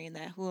I carrying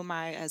that? Who am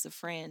I as a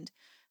friend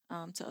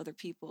to other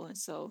people? And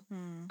so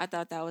I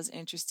thought that was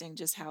interesting,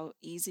 just how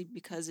easy,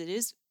 because it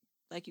is,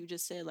 like you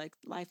just said, like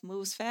life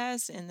moves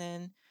fast. And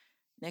then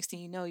next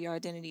thing you know, your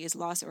identity is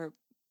lost or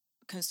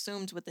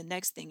consumed with the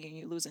next thing, and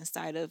you're losing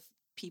sight of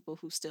people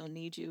who still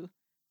need you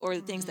or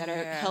the things that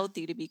are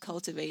healthy to be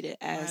cultivated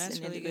as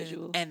an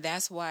individual. Good. And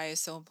that's why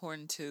it's so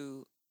important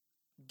to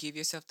give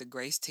yourself the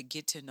grace to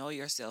get to know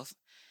yourself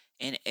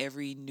in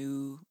every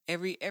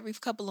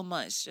couple of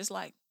months. Just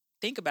like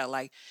think about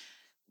like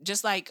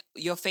just like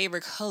your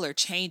favorite color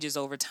changes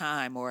over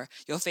time, or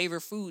your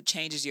favorite food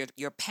changes,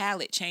 your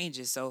palate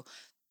changes. So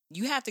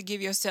you have to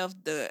give yourself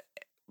the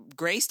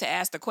grace to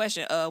ask the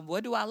question,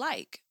 what do I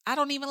like? I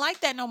don't even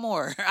like that no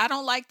more. I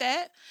don't like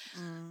that.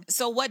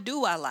 So what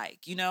do I like?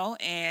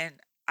 And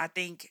I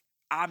think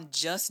I'm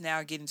just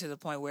now getting to the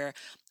point where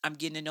I'm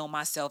getting to know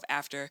myself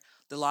after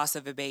the loss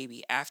of a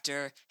baby,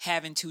 after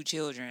having 2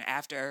 children,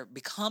 after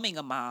becoming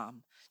a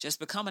mom, just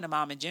becoming a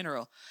mom in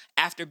general,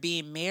 after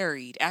being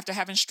married, after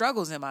having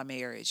struggles in my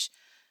marriage.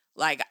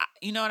 Like,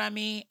 you know what I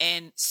mean?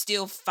 And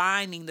still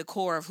finding the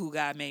core of who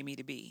God made me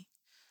to be.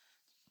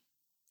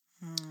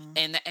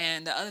 And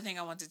the other thing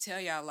I want to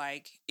tell y'all,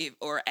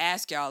 or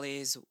ask y'all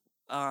is,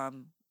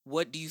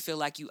 what do you feel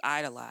like you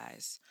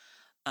idolize?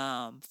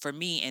 For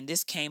me, and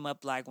this came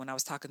up like when I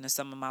was talking to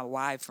some of my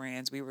wife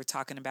friends, we were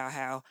talking about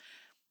how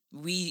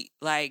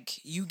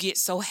you get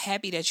so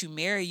happy that you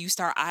marry, you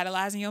start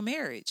idolizing your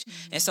marriage.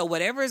 Mm-hmm. And so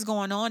whatever is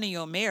going on in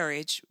your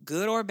marriage,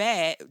 good or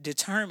bad,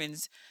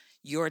 determines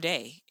your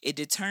day. It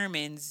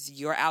determines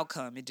your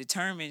outcome. It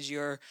determines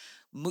you're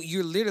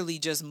literally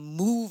just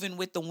moving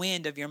with the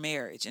wind of your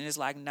marriage. And it's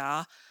like,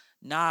 nah,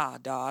 Nah,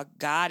 dog.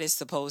 God is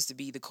supposed to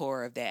be the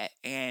core of that.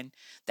 And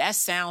that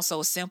sounds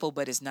so simple,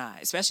 but it's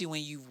not. Especially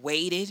when you've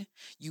waited,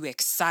 you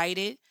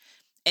excited,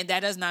 and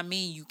that does not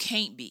mean you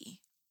can't be,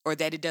 or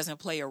that it doesn't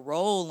play a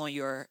role on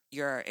your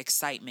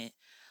excitement.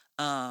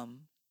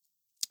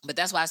 But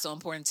that's why it's so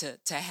important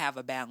to have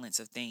a balance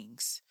of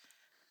things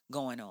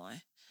going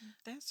on.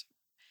 That's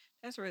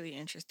really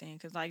interesting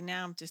because like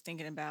now I'm just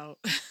thinking about,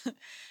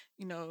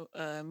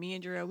 me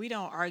and Jarrell, we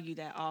don't argue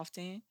that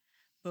often,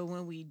 but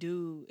when we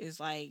do, it's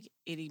like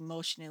it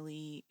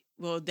emotionally.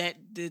 Well, that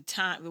the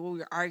time what we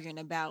were arguing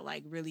about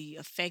like really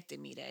affected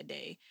me that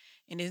day,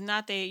 and it's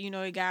not that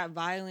it got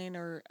violent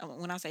or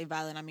when I say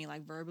violent, I mean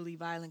like verbally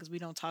violent because we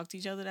don't talk to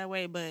each other that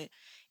way, but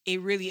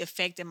it really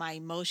affected my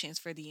emotions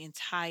for the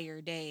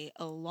entire day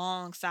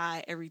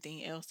alongside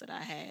everything else that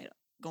I had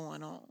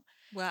going on.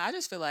 Well, I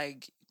just feel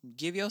like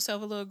give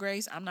yourself a little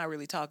grace. I'm not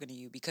really talking to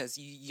you because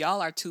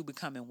y'all are two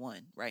becoming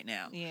one right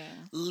now. Yeah.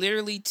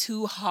 Literally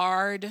two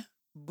hard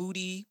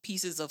booty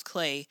pieces of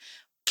clay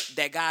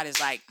that God is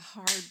like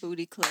hard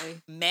booty clay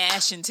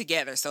mashing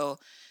together. So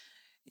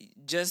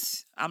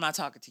I'm not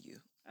talking to you.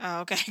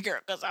 Oh, okay,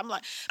 girl. Because I'm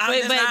like,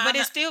 but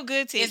it's still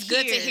good to hear. It's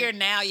good to hear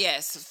now,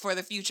 yes, for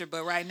the future.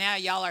 But right now,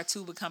 y'all are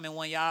two becoming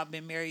one. Y'all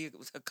been married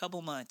a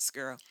couple months,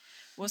 girl.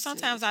 Well,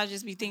 sometimes I'll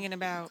just be thinking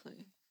about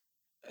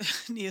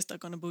Nia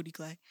stuck on the booty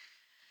clay.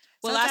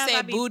 Well, sometimes I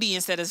said booty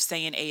instead of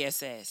saying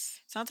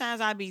ASS.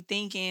 Sometimes I be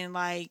thinking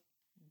like,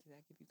 does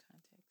that give you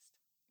context?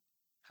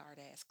 Hard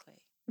ass clay.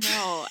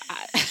 No,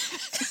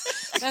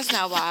 that's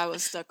not why I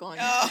was stuck on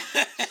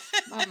it.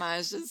 My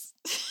mind's just.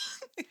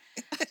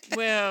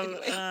 Well,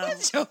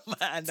 what's your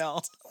mind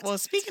on? Well,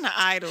 speaking of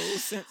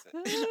idols,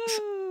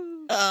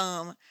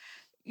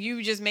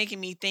 you just making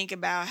me think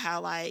about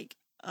how like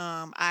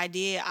I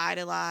did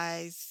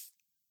idolize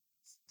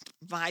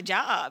my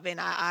job and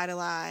I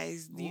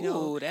idolized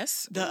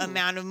the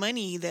amount of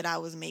money that I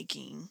was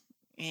making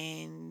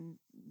and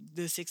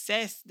the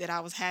success that I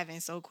was having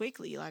so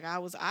quickly. Like I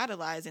was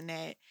idolizing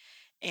that,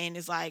 and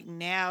it's like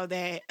now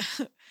that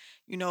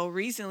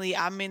recently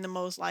I'm in the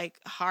most like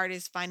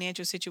hardest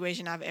financial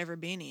situation I've ever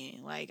been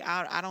in. Like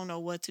I don't know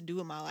what to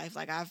do in my life.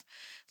 Like I've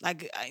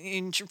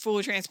in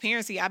full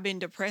transparency, I've been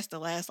depressed the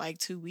last like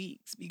 2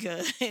 weeks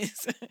because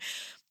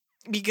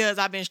because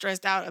I've been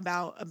stressed out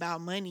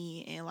about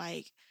money and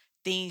like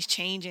things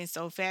changing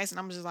so fast. And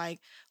I'm just like,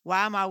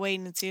 why am I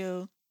waiting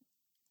until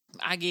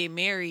I get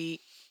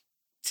married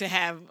to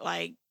have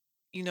like,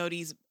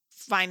 these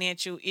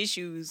financial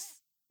issues?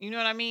 You know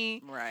what I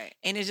mean? Right.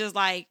 And it's just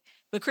like,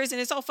 but Kristen,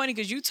 it's so funny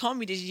because you told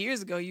me this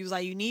years ago. You was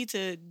like, you need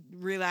to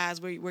realize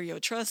where your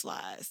trust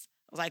lies.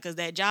 I was like, because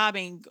that job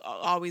ain't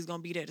always going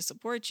to be there to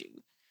support you.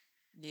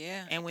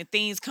 Yeah. And when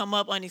things come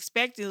up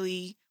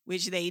unexpectedly,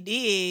 which they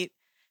did,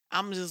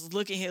 I'm just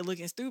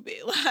looking stupid.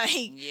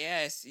 Like,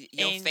 yes,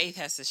 your faith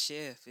has to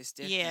shift. It's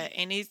different. Yeah,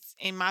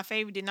 and my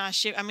faith did not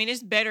shift. I mean,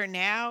 it's better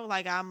now.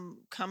 Like I'm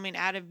coming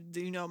out of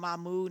my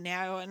mood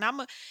now, and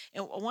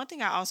and one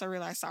thing I also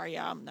realized. Sorry,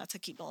 y'all, I'm not to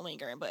keep on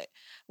lingering, but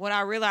what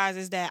I realized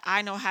is that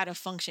I know how to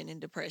function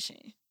in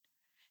depression,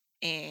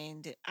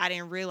 and I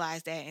didn't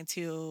realize that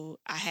until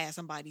I had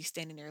somebody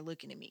standing there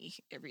looking at me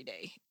every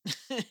day.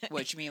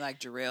 What you mean, like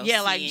Jarrell?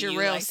 Yeah, like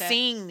Jarrell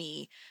seeing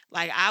me.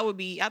 Like I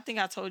think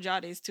I told y'all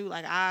this too.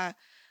 Like I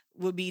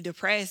would be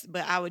depressed,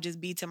 but I would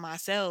just be to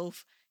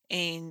myself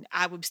and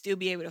I would still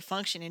be able to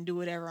function and do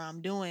whatever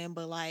I'm doing,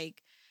 but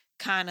like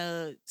kind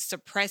of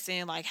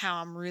suppressing like how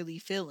I'm really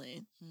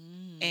feeling.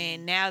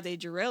 And now that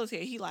Jarrell's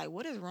here, he like,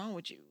 what is wrong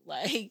with you?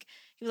 Like,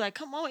 he was like,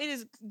 come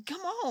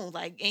on.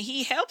 Like, and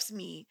he helps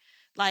me.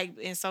 Like,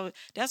 and so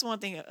that's one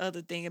thing,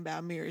 other thing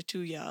about marriage too,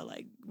 y'all.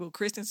 Like, well,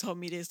 Kristen told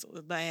me this,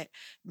 that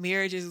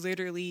marriage is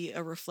literally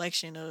a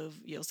reflection of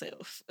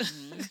yourself.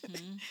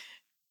 Mm-hmm.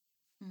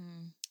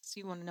 So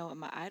you want to know what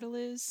my idol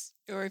is?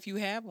 Or if you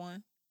have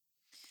one.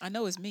 I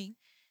know it's me.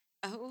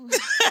 Oh.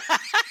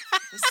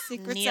 The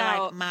secret's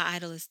out. Like, my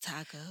idol is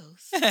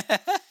tacos.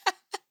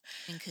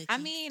 And cookies. I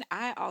mean,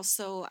 I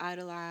also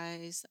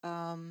idolize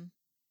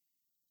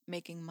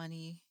making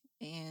money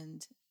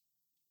and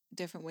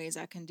different ways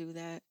I can do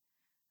that.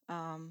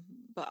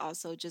 But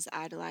also just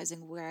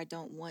idolizing where I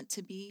don't want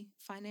to be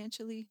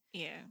financially.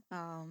 Yeah.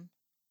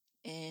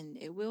 And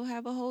it will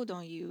have a hold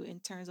on you in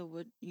terms of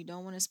what you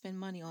don't want to spend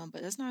money on.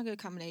 But that's not a good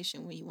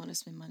combination when you want to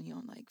spend money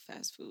on like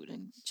fast food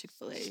and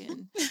Chick-fil-A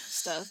and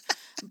stuff.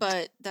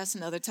 But that's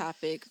another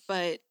topic.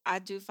 But I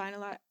do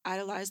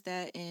idolize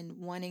that and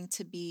wanting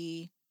to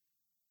be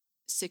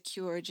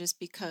secure just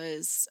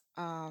because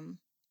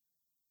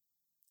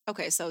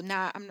okay, so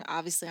now I'm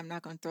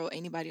not going to throw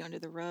anybody under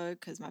the rug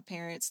because our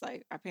parents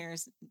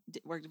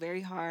worked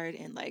very hard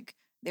and like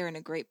they're in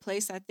a great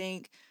place, I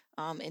think.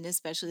 And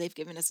especially they've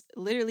given us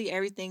literally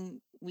everything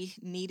we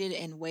needed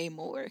and way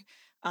more,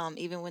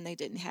 even when they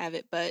didn't have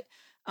it. But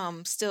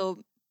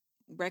still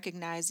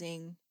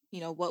recognizing,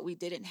 what we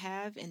didn't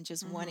have and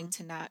just wanting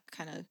to not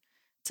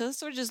to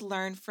sort of just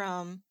learn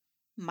from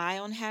my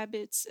own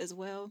habits as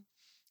well,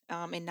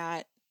 and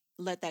not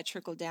let that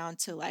trickle down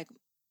to like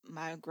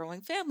my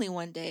growing family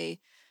one day.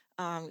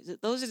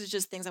 those are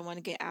just things I want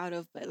to get out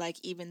of. But like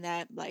even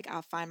that, like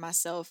I'll find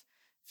myself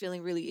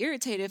feeling really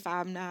irritated if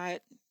I'm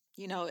not,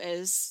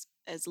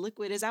 as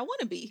liquid as I want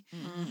to be.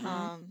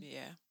 Mm-hmm.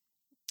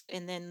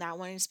 And then not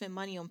wanting to spend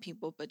money on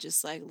people, but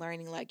just like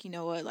learning, like, you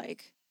know what,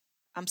 like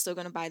I'm still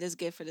gonna buy this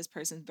gift for this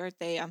person's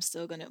birthday. I'm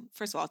still gonna,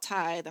 first of all,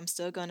 tithe. I'm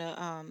still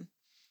gonna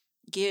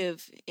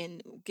give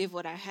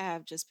what I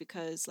have, just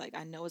because like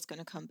I know it's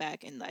gonna come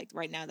back. And like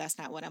right now, that's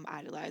not what I'm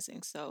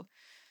idolizing. So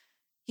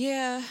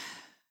yeah,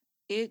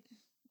 it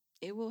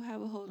will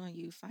have a hold on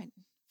you,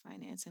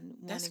 finance and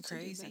that's wanting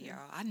crazy, to do better.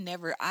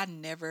 y'all. I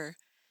never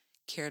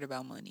cared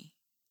about money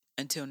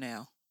until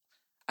now.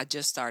 I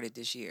just started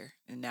this year,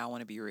 and now I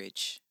want to be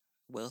rich,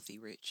 wealthy,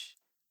 rich.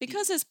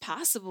 Because it's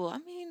possible. I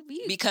mean,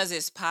 because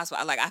it's possible.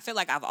 I feel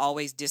like I've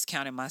always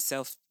discounted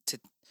myself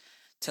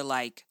to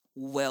like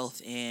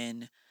wealth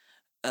and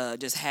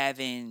just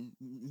having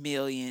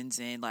millions,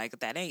 and like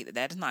that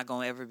is not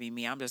gonna ever be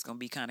me. I'm just gonna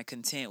be kind of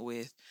content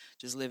with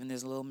just living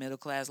this little middle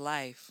class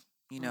life.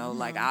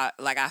 Like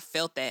I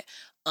felt that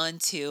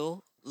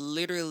until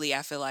literally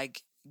I feel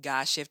like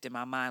God shifted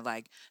my mind.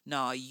 Like,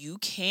 no, you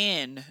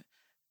can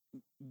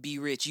be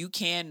rich. You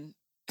can,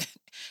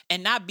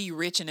 and not be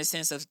rich in the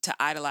sense of to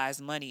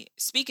idolize money.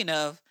 Speaking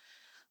of,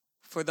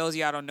 for those of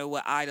y'all don't know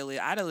what idol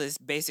is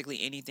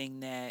basically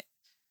anything that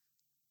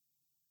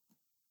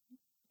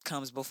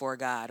comes before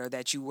God or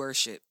that you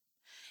worship,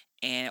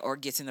 and or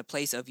gets in the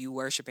place of you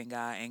worshiping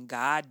God, and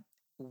God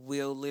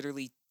will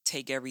literally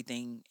take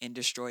everything and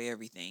destroy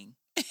everything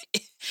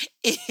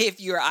if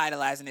you're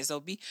idolizing it. So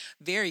be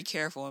very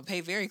careful and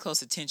pay very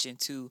close attention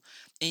to,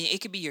 and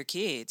it could be your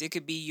kids, it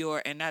could be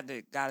your, and not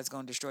that God is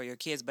going to destroy your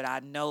kids, but I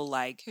know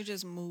like you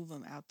just move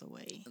them out the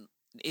way.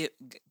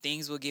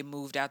 Things will get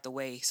moved out the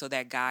way so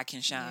that God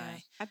can shine.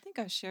 Yeah. I think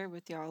I shared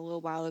with y'all a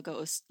little while ago.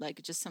 It's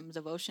like just some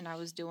devotion I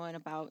was doing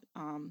about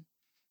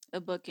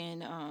a book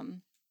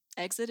in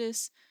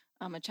Exodus,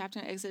 a chapter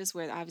in Exodus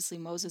where obviously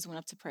Moses went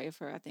up to pray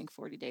for I think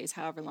 40 days,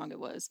 however long it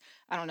was.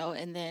 I don't know.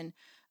 And then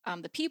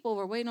the people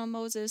were waiting on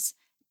Moses,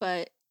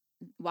 but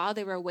while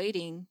they were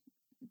waiting,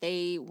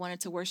 they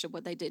wanted to worship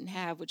what they didn't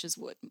have, which is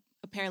what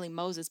apparently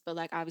Moses, but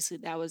like obviously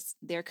that was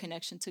their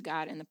connection to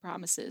God and the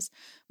promises.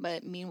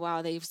 But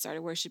meanwhile, they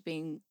started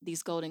worshiping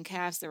these golden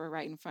calves that were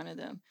right in front of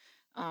them.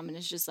 And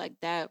it's just like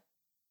that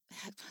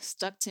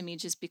stuck to me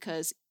just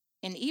because,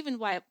 and even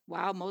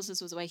while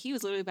Moses was away, he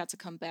was literally about to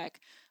come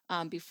back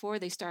before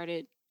they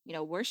started,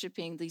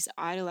 worshiping these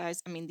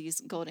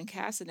these golden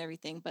calves and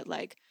everything. But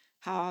like,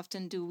 how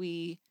often do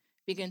we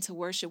begin to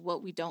worship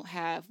what we don't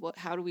have?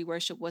 How do we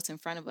worship what's in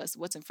front of us?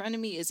 What's in front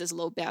of me is this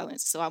low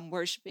balance. So I'm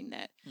worshiping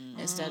that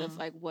instead of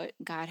like what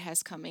God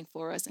has coming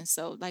for us. And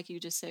so like you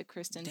just said,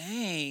 Kristen,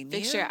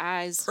 fix your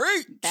eyes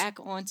back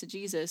onto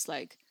Jesus.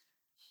 Like,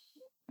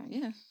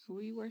 yeah, who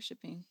are you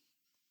worshiping?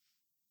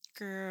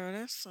 Girl,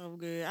 that's so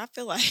good. I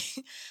feel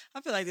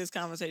like this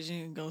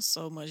conversation can go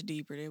so much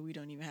deeper that we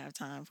don't even have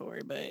time for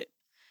it. But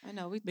I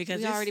know we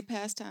already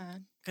passed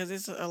time because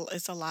it's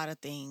a lot of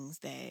things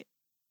that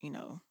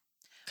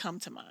come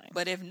to mind.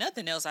 But if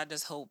nothing else, I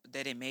just hope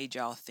that it made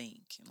y'all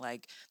think.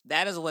 Like,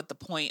 that is what the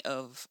point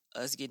of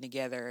us getting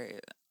together,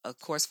 of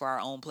course, for our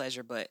own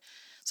pleasure, but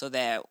so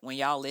that when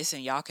y'all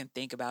listen, y'all can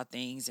think about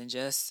things and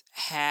just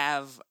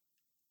have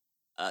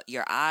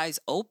your eyes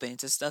open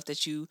to stuff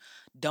that you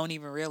don't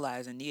even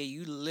realize. And Nia,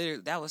 you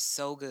literally, that was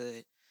so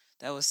good.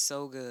 That was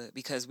so good,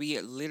 because we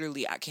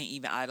literally, I can't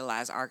even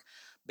idolize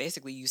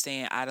basically you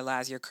saying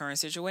idolize your current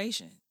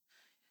situation.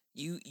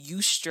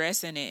 You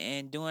stressing it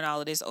and doing all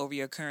of this over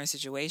your current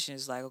situation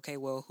is like, okay,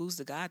 well, who's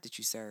the God that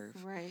you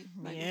serve? Right.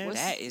 Like, yeah.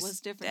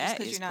 What's different? Just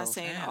because you're not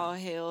saying all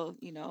hail,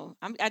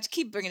 I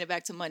keep bringing it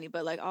back to money,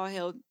 but like all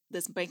hail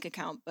this bank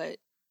account. But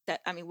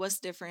what's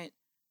different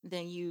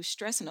than you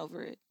stressing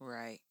over it?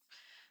 Right.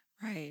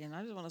 Right. And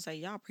I just want to say,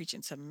 y'all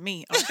preaching to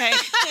me, okay?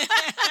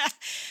 Because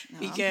I'm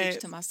preaching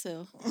to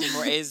myself.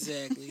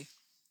 Exactly.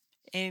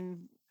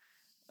 And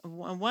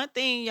one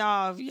thing,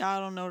 y'all, if y'all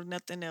don't know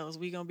nothing else,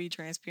 we gonna be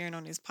transparent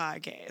on this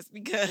podcast,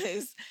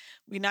 because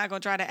we're not gonna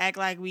try to act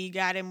like we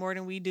got it more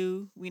than we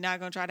do. We're not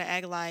gonna try to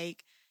act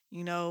like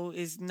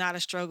it's not a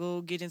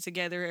struggle getting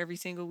together every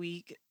single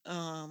week. You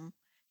know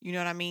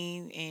what I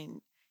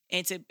mean?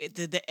 And to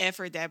the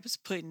effort that was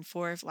putting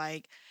forth,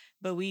 like,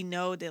 but we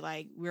know that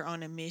like we're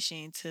on a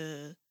mission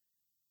to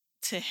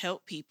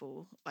help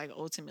people, like,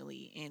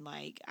 ultimately. And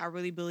like, I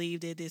really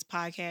believe that this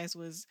podcast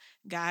was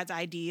God's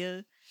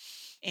idea.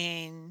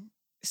 And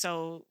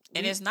so,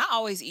 and it's not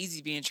always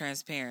easy being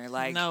transparent.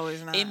 Like, no,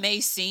 it's not. It may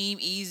seem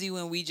easy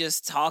when we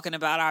just talking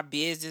about our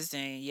business,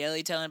 and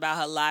Yelly telling about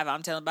her life,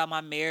 I'm telling about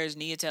my marriage,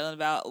 Nia telling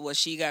about what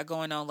she got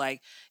going on.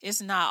 Like,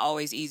 it's not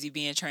always easy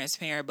being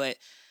transparent. But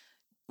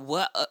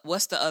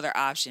what's the other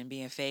option?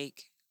 Being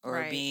fake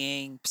or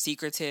being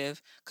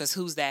secretive? Because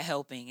who's that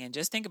helping? And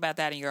just think about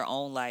that in your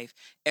own life.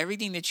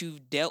 Everything that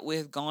you've dealt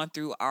with, gone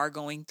through, are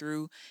going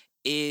through,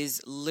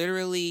 is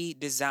literally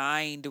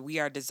designed. We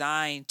are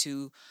designed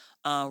to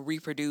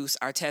reproduce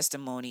our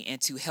testimony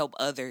and to help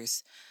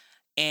others.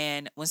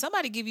 And when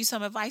somebody give you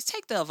some advice,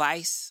 take the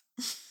advice.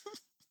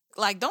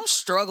 like, don't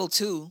struggle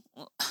too.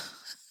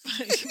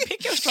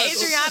 Pick your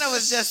struggles. Adriana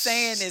was just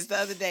saying this the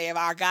other day of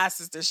our god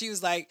sister. She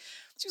was like,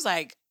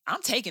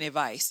 I'm taking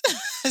advice.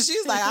 She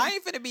was like, I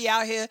ain't finna be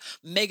out here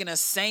making the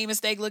same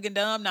mistake looking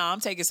dumb. No, I'm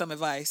taking some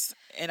advice.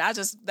 And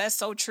that's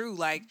so true.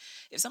 Like,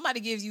 if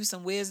somebody gives you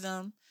some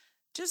wisdom,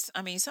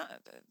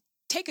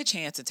 take a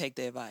chance to take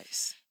the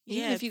advice.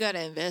 Even if you got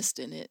to invest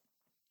in it.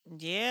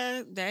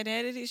 Yeah, that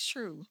it is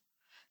true.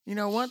 You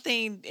know, one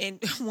thing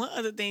and one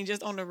other thing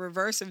just on the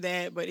reverse of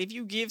that, but if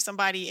you give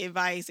somebody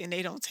advice and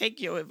they don't take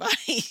your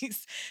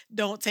advice,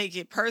 don't take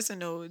it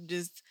personal.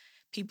 Just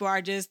people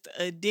are just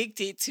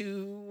addicted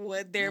to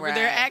what their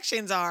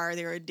actions are.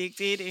 They're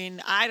addicted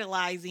and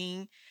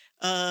idolizing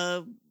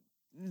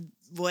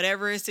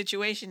whatever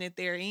situation that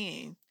they're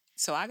in.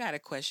 So I got a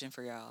question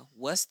for y'all.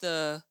 What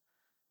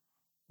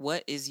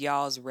is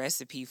y'all's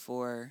recipe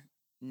for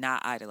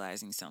not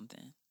idolizing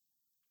something?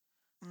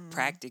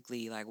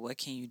 Practically, like, what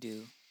can you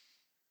do?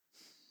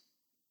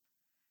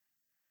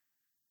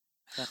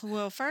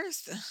 Well,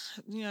 first,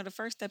 the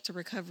first step to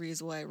recovery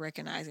is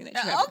recognizing that you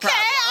have a Okay,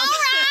 problem. All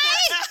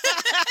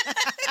right.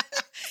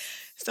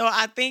 So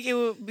I think it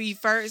would be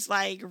first,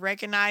 like,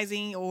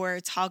 recognizing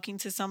or talking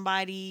to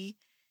somebody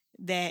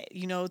that,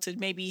 to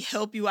maybe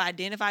help you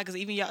identify, because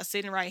even y'all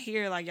sitting right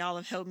here, like, y'all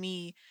have helped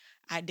me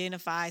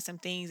identify some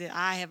things that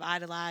I have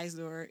idolized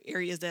or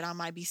areas that I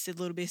might be a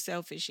little bit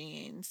selfish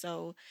in.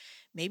 So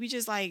maybe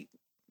just like,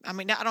 I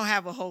don't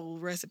have a whole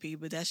recipe,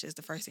 but that's just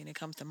the first thing that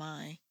comes to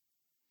mind.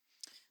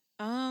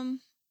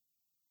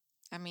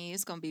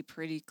 It's gonna be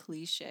pretty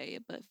cliche,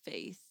 but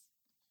faith.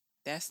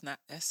 That's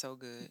so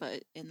good.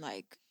 But in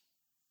like,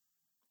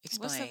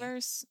 explain. What's the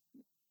verse?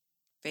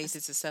 Faith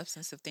is the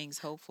substance of things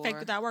hoped for. Faith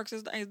without works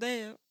is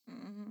dead.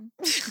 Mm-hmm.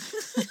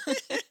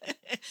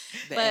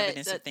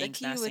 The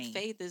key with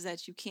faith is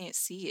that you can't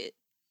see it.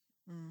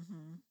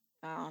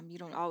 Mm-hmm. You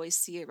don't always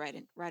see it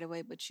right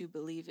away, but you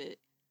believe it.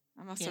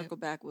 I'm gonna circle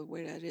back with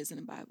where that is in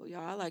the Bible,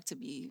 y'all. I like to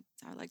be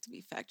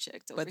fact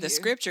checked. But the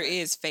scripture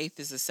is faith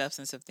is the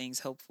substance of things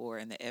hoped for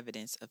and the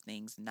evidence of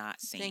things not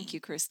seen. Thank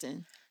you,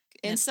 Kristen.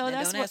 And so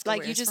that's what,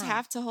 like, you just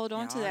have to hold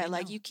on to that.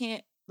 Like, you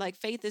can't. Like,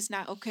 faith is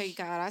not, okay,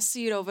 God, I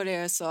see it over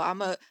there, so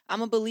I'm a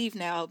believe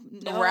now.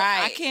 No,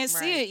 right. I can't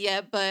see it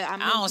yet, but I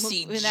don't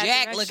see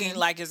Jack looking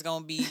like it's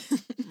going to be.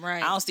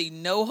 Right. I don't see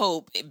no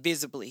hope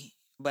visibly,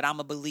 but I'm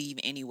going to believe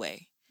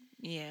anyway.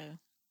 Yeah.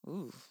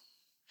 Ooh.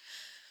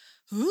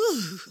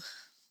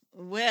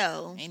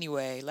 Well.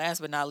 Anyway,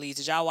 last but not least,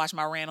 did y'all watch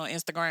my rant on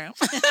Instagram?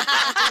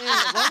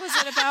 What was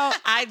it about?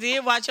 I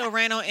did watch your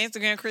rant on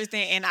Instagram, Kristen,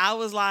 and I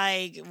was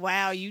like,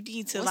 wow, you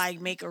need to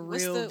make a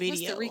real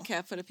video. What's the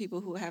recap for the people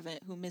who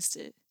missed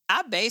it?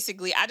 I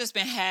just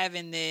been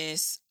having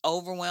this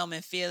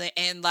overwhelming feeling,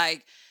 and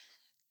like,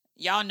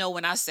 y'all know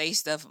when I say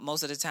stuff,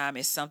 most of the time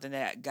it's something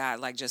that God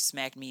like just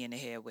smacked me in the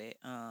head with.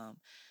 And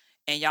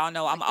y'all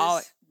know I'm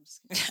all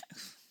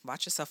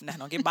watch yourself now.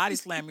 Don't get body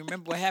slammed.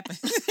 Remember what happened.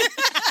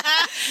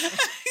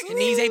 Your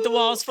knees ain't the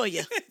walls for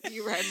you.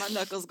 You're right. My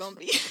knuckles gonna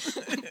be.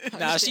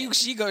 Nah, she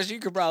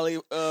could probably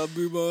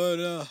be more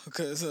now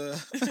because all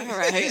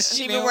right.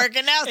 She been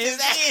working out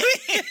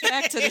since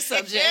back to the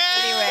subject.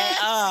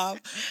 Anyway,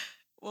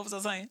 what was I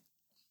saying?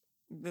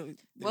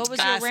 What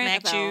was your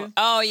rant about? You?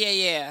 Oh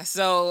yeah.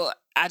 So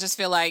I just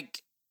feel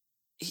like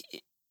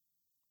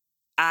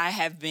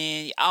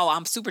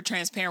I'm super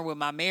transparent with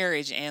my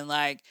marriage, and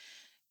like,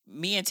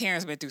 me and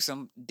Terrence been through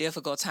some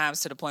difficult times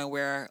to the point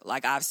where,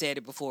 like, I've said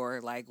it before,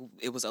 like,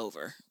 it was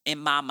over in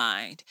my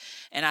mind.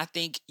 And I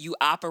think you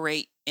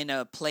operate in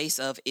a place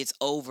of it's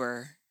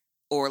over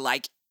or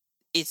like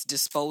it's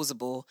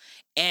disposable.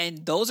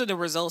 And those are the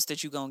results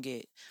that you're going to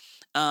get.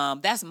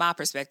 That's my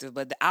perspective,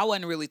 but I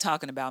wasn't really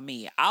talking about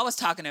me. I was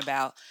talking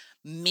about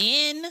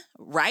men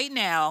right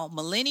now,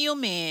 millennial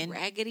men.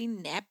 Raggedy,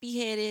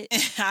 nappy-headed.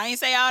 I ain't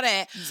say all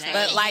that. Dang.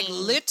 But like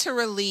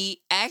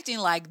literally acting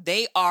like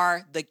they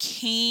are the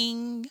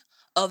king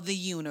of the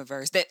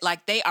universe. That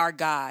like they are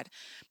God.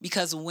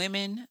 Because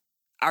women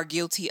are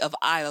guilty of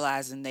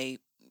idolizing they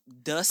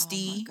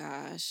dusty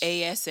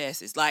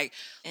ASS. It's like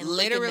and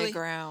literally the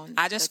ground.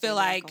 I just feel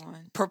like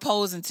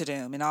proposing to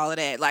them and all of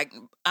that. Like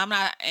I'm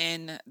not,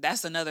 and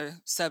that's another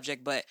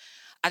subject, but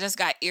I just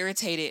got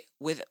irritated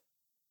with,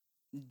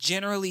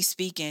 generally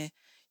speaking,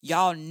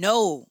 y'all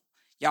know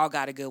y'all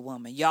got a good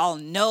woman. Y'all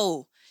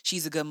know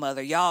she's a good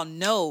mother. Y'all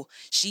know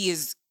she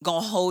is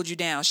going to hold you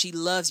down. She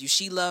loves you.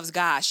 She loves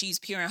God. She's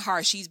pure in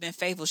heart. She's been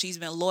faithful. She's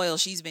been loyal.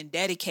 She's been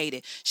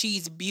dedicated.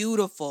 She's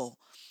beautiful.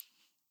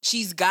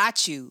 She's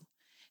got you.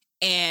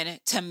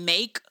 And to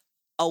make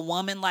a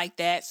woman like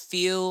that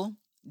feel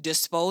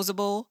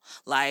disposable,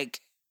 like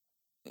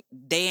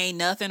they ain't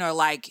nothing, or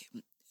like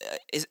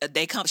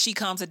she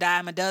comes a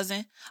dime a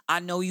dozen,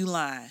 I know you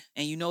lying.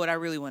 And you know what I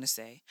really want to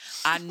say?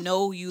 I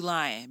know you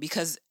lying,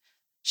 because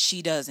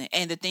she doesn't.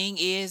 And the thing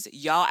is,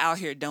 y'all out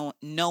here don't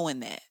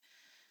knowing that.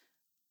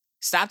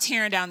 Stop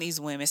tearing down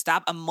these women.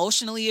 Stop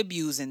emotionally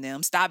abusing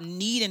them. Stop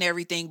needing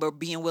everything but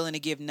being willing to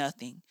give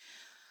nothing.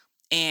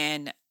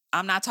 And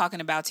I'm not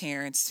talking about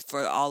Terrence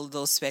for all of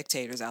those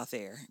spectators out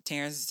there.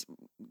 Terrence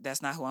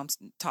That's not who I'm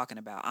talking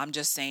about. I'm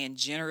just saying,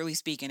 generally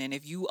speaking. And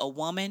if you a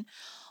woman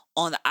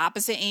on the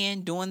opposite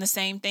end doing the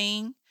same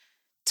thing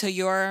to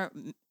your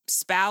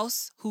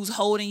spouse who's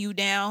holding you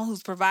down,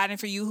 who's providing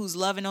for you, who's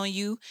loving on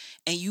you,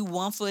 and you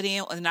 1 foot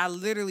in, and I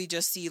literally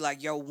just see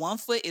like your 1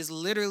 foot is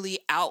literally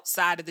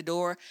outside of the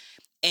door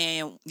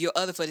and your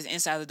other foot is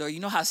inside the door. You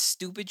know how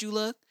stupid you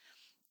look?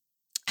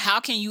 How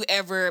can you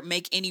ever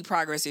make any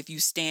progress if you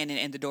standing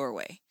in the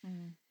doorway?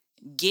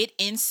 Get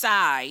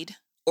inside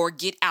or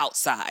get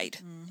outside.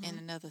 And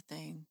another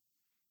thing,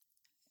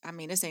 I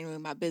mean, this ain't really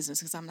my business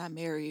because I'm not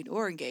married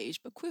or engaged,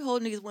 but quit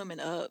holding these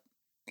women up.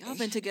 Y'all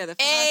been together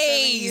 5,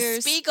 7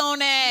 years. Speak on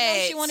that.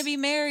 You know she want to be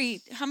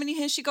married. How many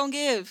hints she gonna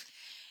give?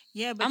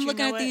 Yeah, but I'm you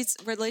looking know at these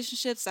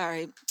relationships.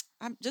 Sorry,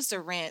 I'm just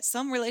a rant.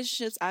 Some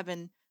relationships I've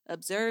been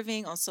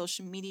observing on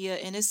social media,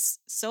 and it's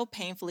so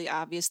painfully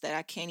obvious that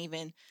I can't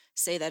even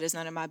say that it's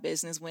none of my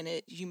business when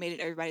you made it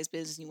everybody's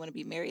business and you want to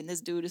be married, and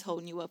this dude is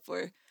holding you up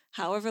for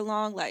however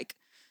long. Like,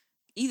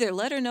 either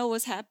let her know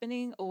what's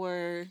happening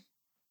or...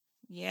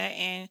 Yeah,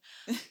 and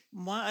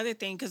one other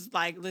thing, because,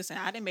 like, listen,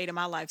 I done made it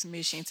my life's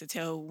mission to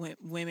tell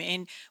women,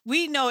 and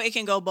we know it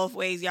can go both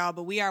ways, y'all,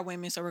 but we are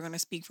women, so we're going to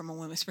speak from a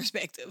woman's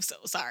perspective, so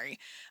sorry.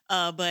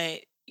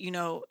 But, you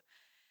know,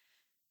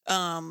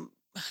 I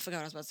forgot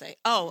what I was about to say.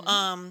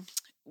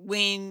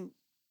 When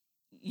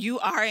you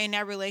are in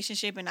that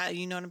relationship, and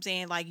you know what I'm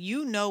saying? Like,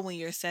 you know when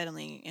you're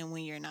settling and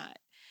when you're not.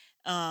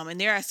 And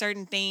there are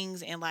certain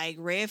things, and like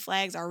red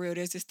flags are real.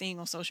 There's this thing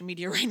on social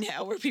media right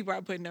now where people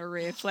are putting their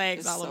red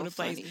flags all over the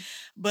place. Funny.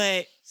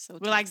 But So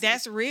we're like, toxic.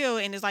 that's real,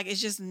 and it's like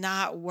it's just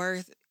not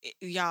worth it.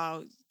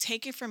 Y'all,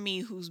 take it from me,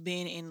 who's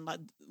been in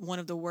like one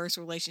of the worst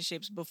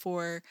relationships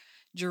before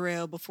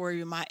Jarrell, before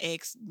even my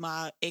ex.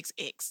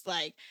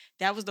 Like,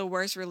 that was the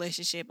worst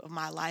relationship of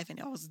my life, and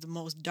it was the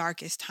most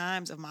darkest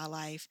times of my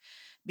life,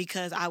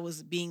 because I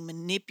was being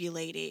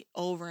manipulated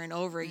over and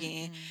over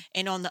again.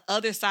 And on the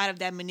other side of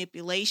that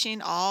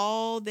manipulation,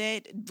 all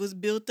that was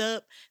built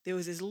up, there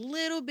was this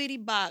little bitty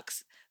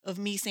box of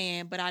me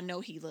saying, but I know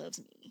he loves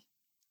me.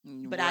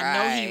 But I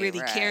know he really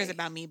cares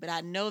about me. But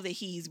I know that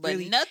he's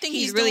really... But nothing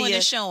he's really doing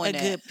is showing a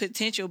good that.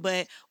 potential.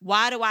 But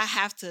why do I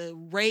have to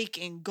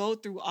rake and go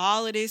through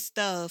all of this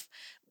stuff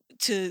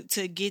to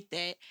get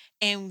that?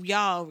 And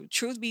y'all,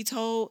 truth be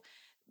told,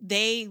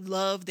 they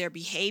love their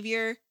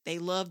behavior. They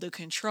love the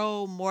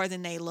control more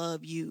than they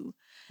love you.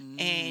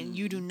 And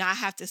you do not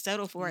have to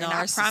settle for it. And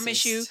I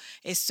promise you,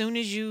 as soon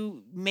as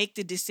you make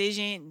the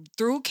decision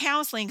through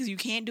counseling, because you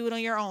can't do it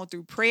on your own,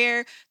 through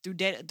prayer,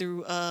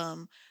 through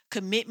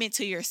commitment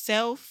to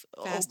yourself,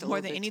 more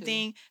than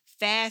anything,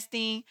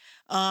 fasting,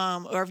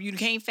 or if you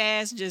can't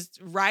fast, just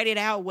write it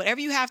out.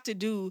 Whatever you have to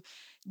do.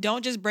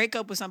 Don't just break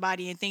up with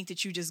somebody and think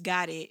that you just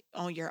got it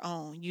on your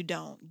own. You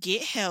don't.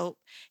 Get help,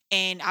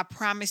 and I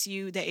promise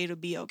you that it'll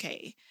be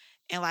okay.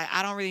 And like,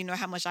 I don't really know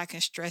how much I can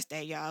stress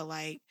that, y'all.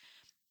 Like,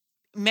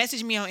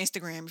 message me on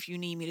Instagram if you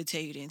need me to tell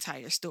you the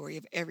entire story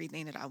of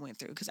everything that I went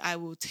through, because I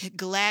will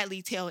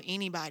gladly tell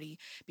anybody,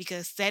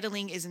 because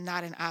settling is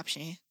not an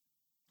option.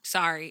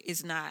 Sorry,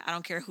 it's not. I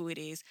don't care who it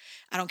is.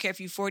 I don't care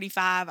if you're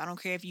 45. I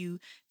don't care if you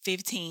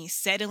 15.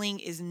 Settling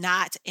is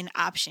not an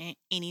option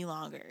any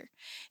longer.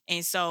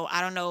 And so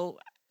I don't know.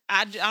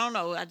 I don't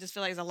know. I just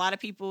feel like there's a lot of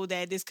people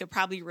that this could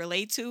probably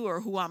relate to, or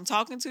who I'm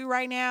talking to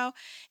right now.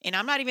 And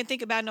I'm not even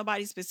thinking about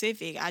nobody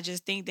specific. I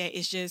just think that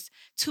it's just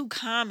too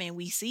common.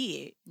 We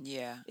see it.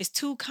 Yeah. It's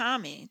too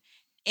common.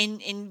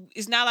 And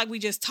it's not like we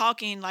just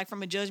talking like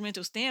from a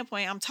judgmental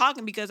standpoint. I'm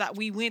talking because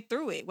we went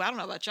through it. Well, I don't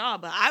know about y'all,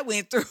 but I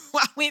went through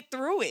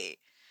it.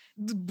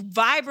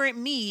 Vibrant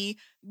me,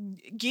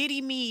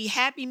 giddy me,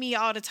 happy me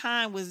all the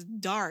time was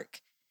dark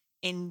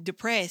and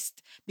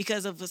depressed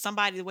because of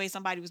the way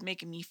somebody was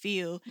making me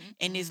feel,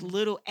 and this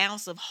little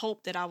ounce of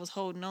hope that I was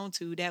holding on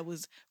to that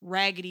was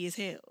raggedy as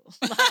hell.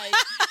 Like,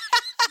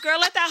 girl,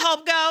 let that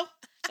hope go.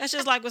 That's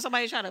just like when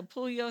somebody try to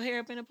pull your hair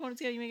up in a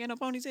ponytail. You ain't got no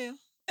ponytail.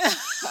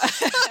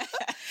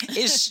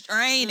 It's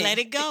straining. Let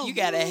it go. You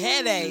got a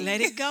headache.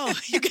 Let it go.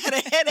 You got a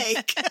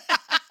headache.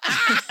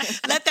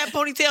 Let that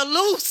ponytail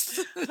loose.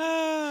 All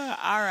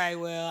right.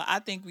 Well, I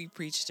think we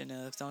preached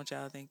enough. Don't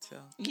y'all think so?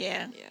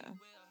 Yeah. Yeah.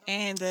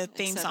 And the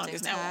theme song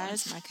is now on.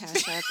 My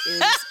cash app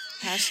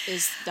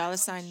is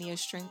 $ Nia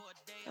Strength.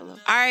 Hello.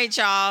 All right,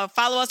 y'all.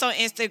 Follow us on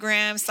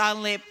Instagram, Salt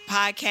and Lit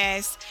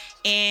Podcast.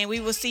 And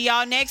we will see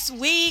y'all next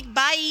week.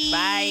 Bye.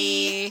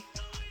 Bye.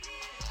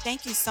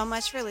 Thank you so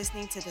much for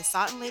listening to the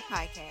Salt and Lit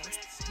Podcast.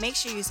 Make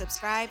sure you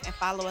subscribe and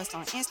follow us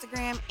on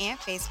Instagram and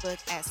Facebook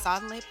at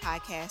Salt and Lit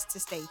Podcast to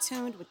stay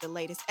tuned with the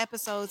latest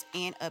episodes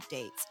and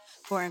updates.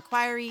 For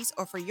inquiries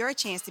or for your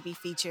chance to be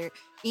featured,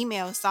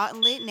 email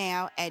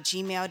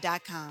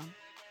saltandlitnow@gmail.com.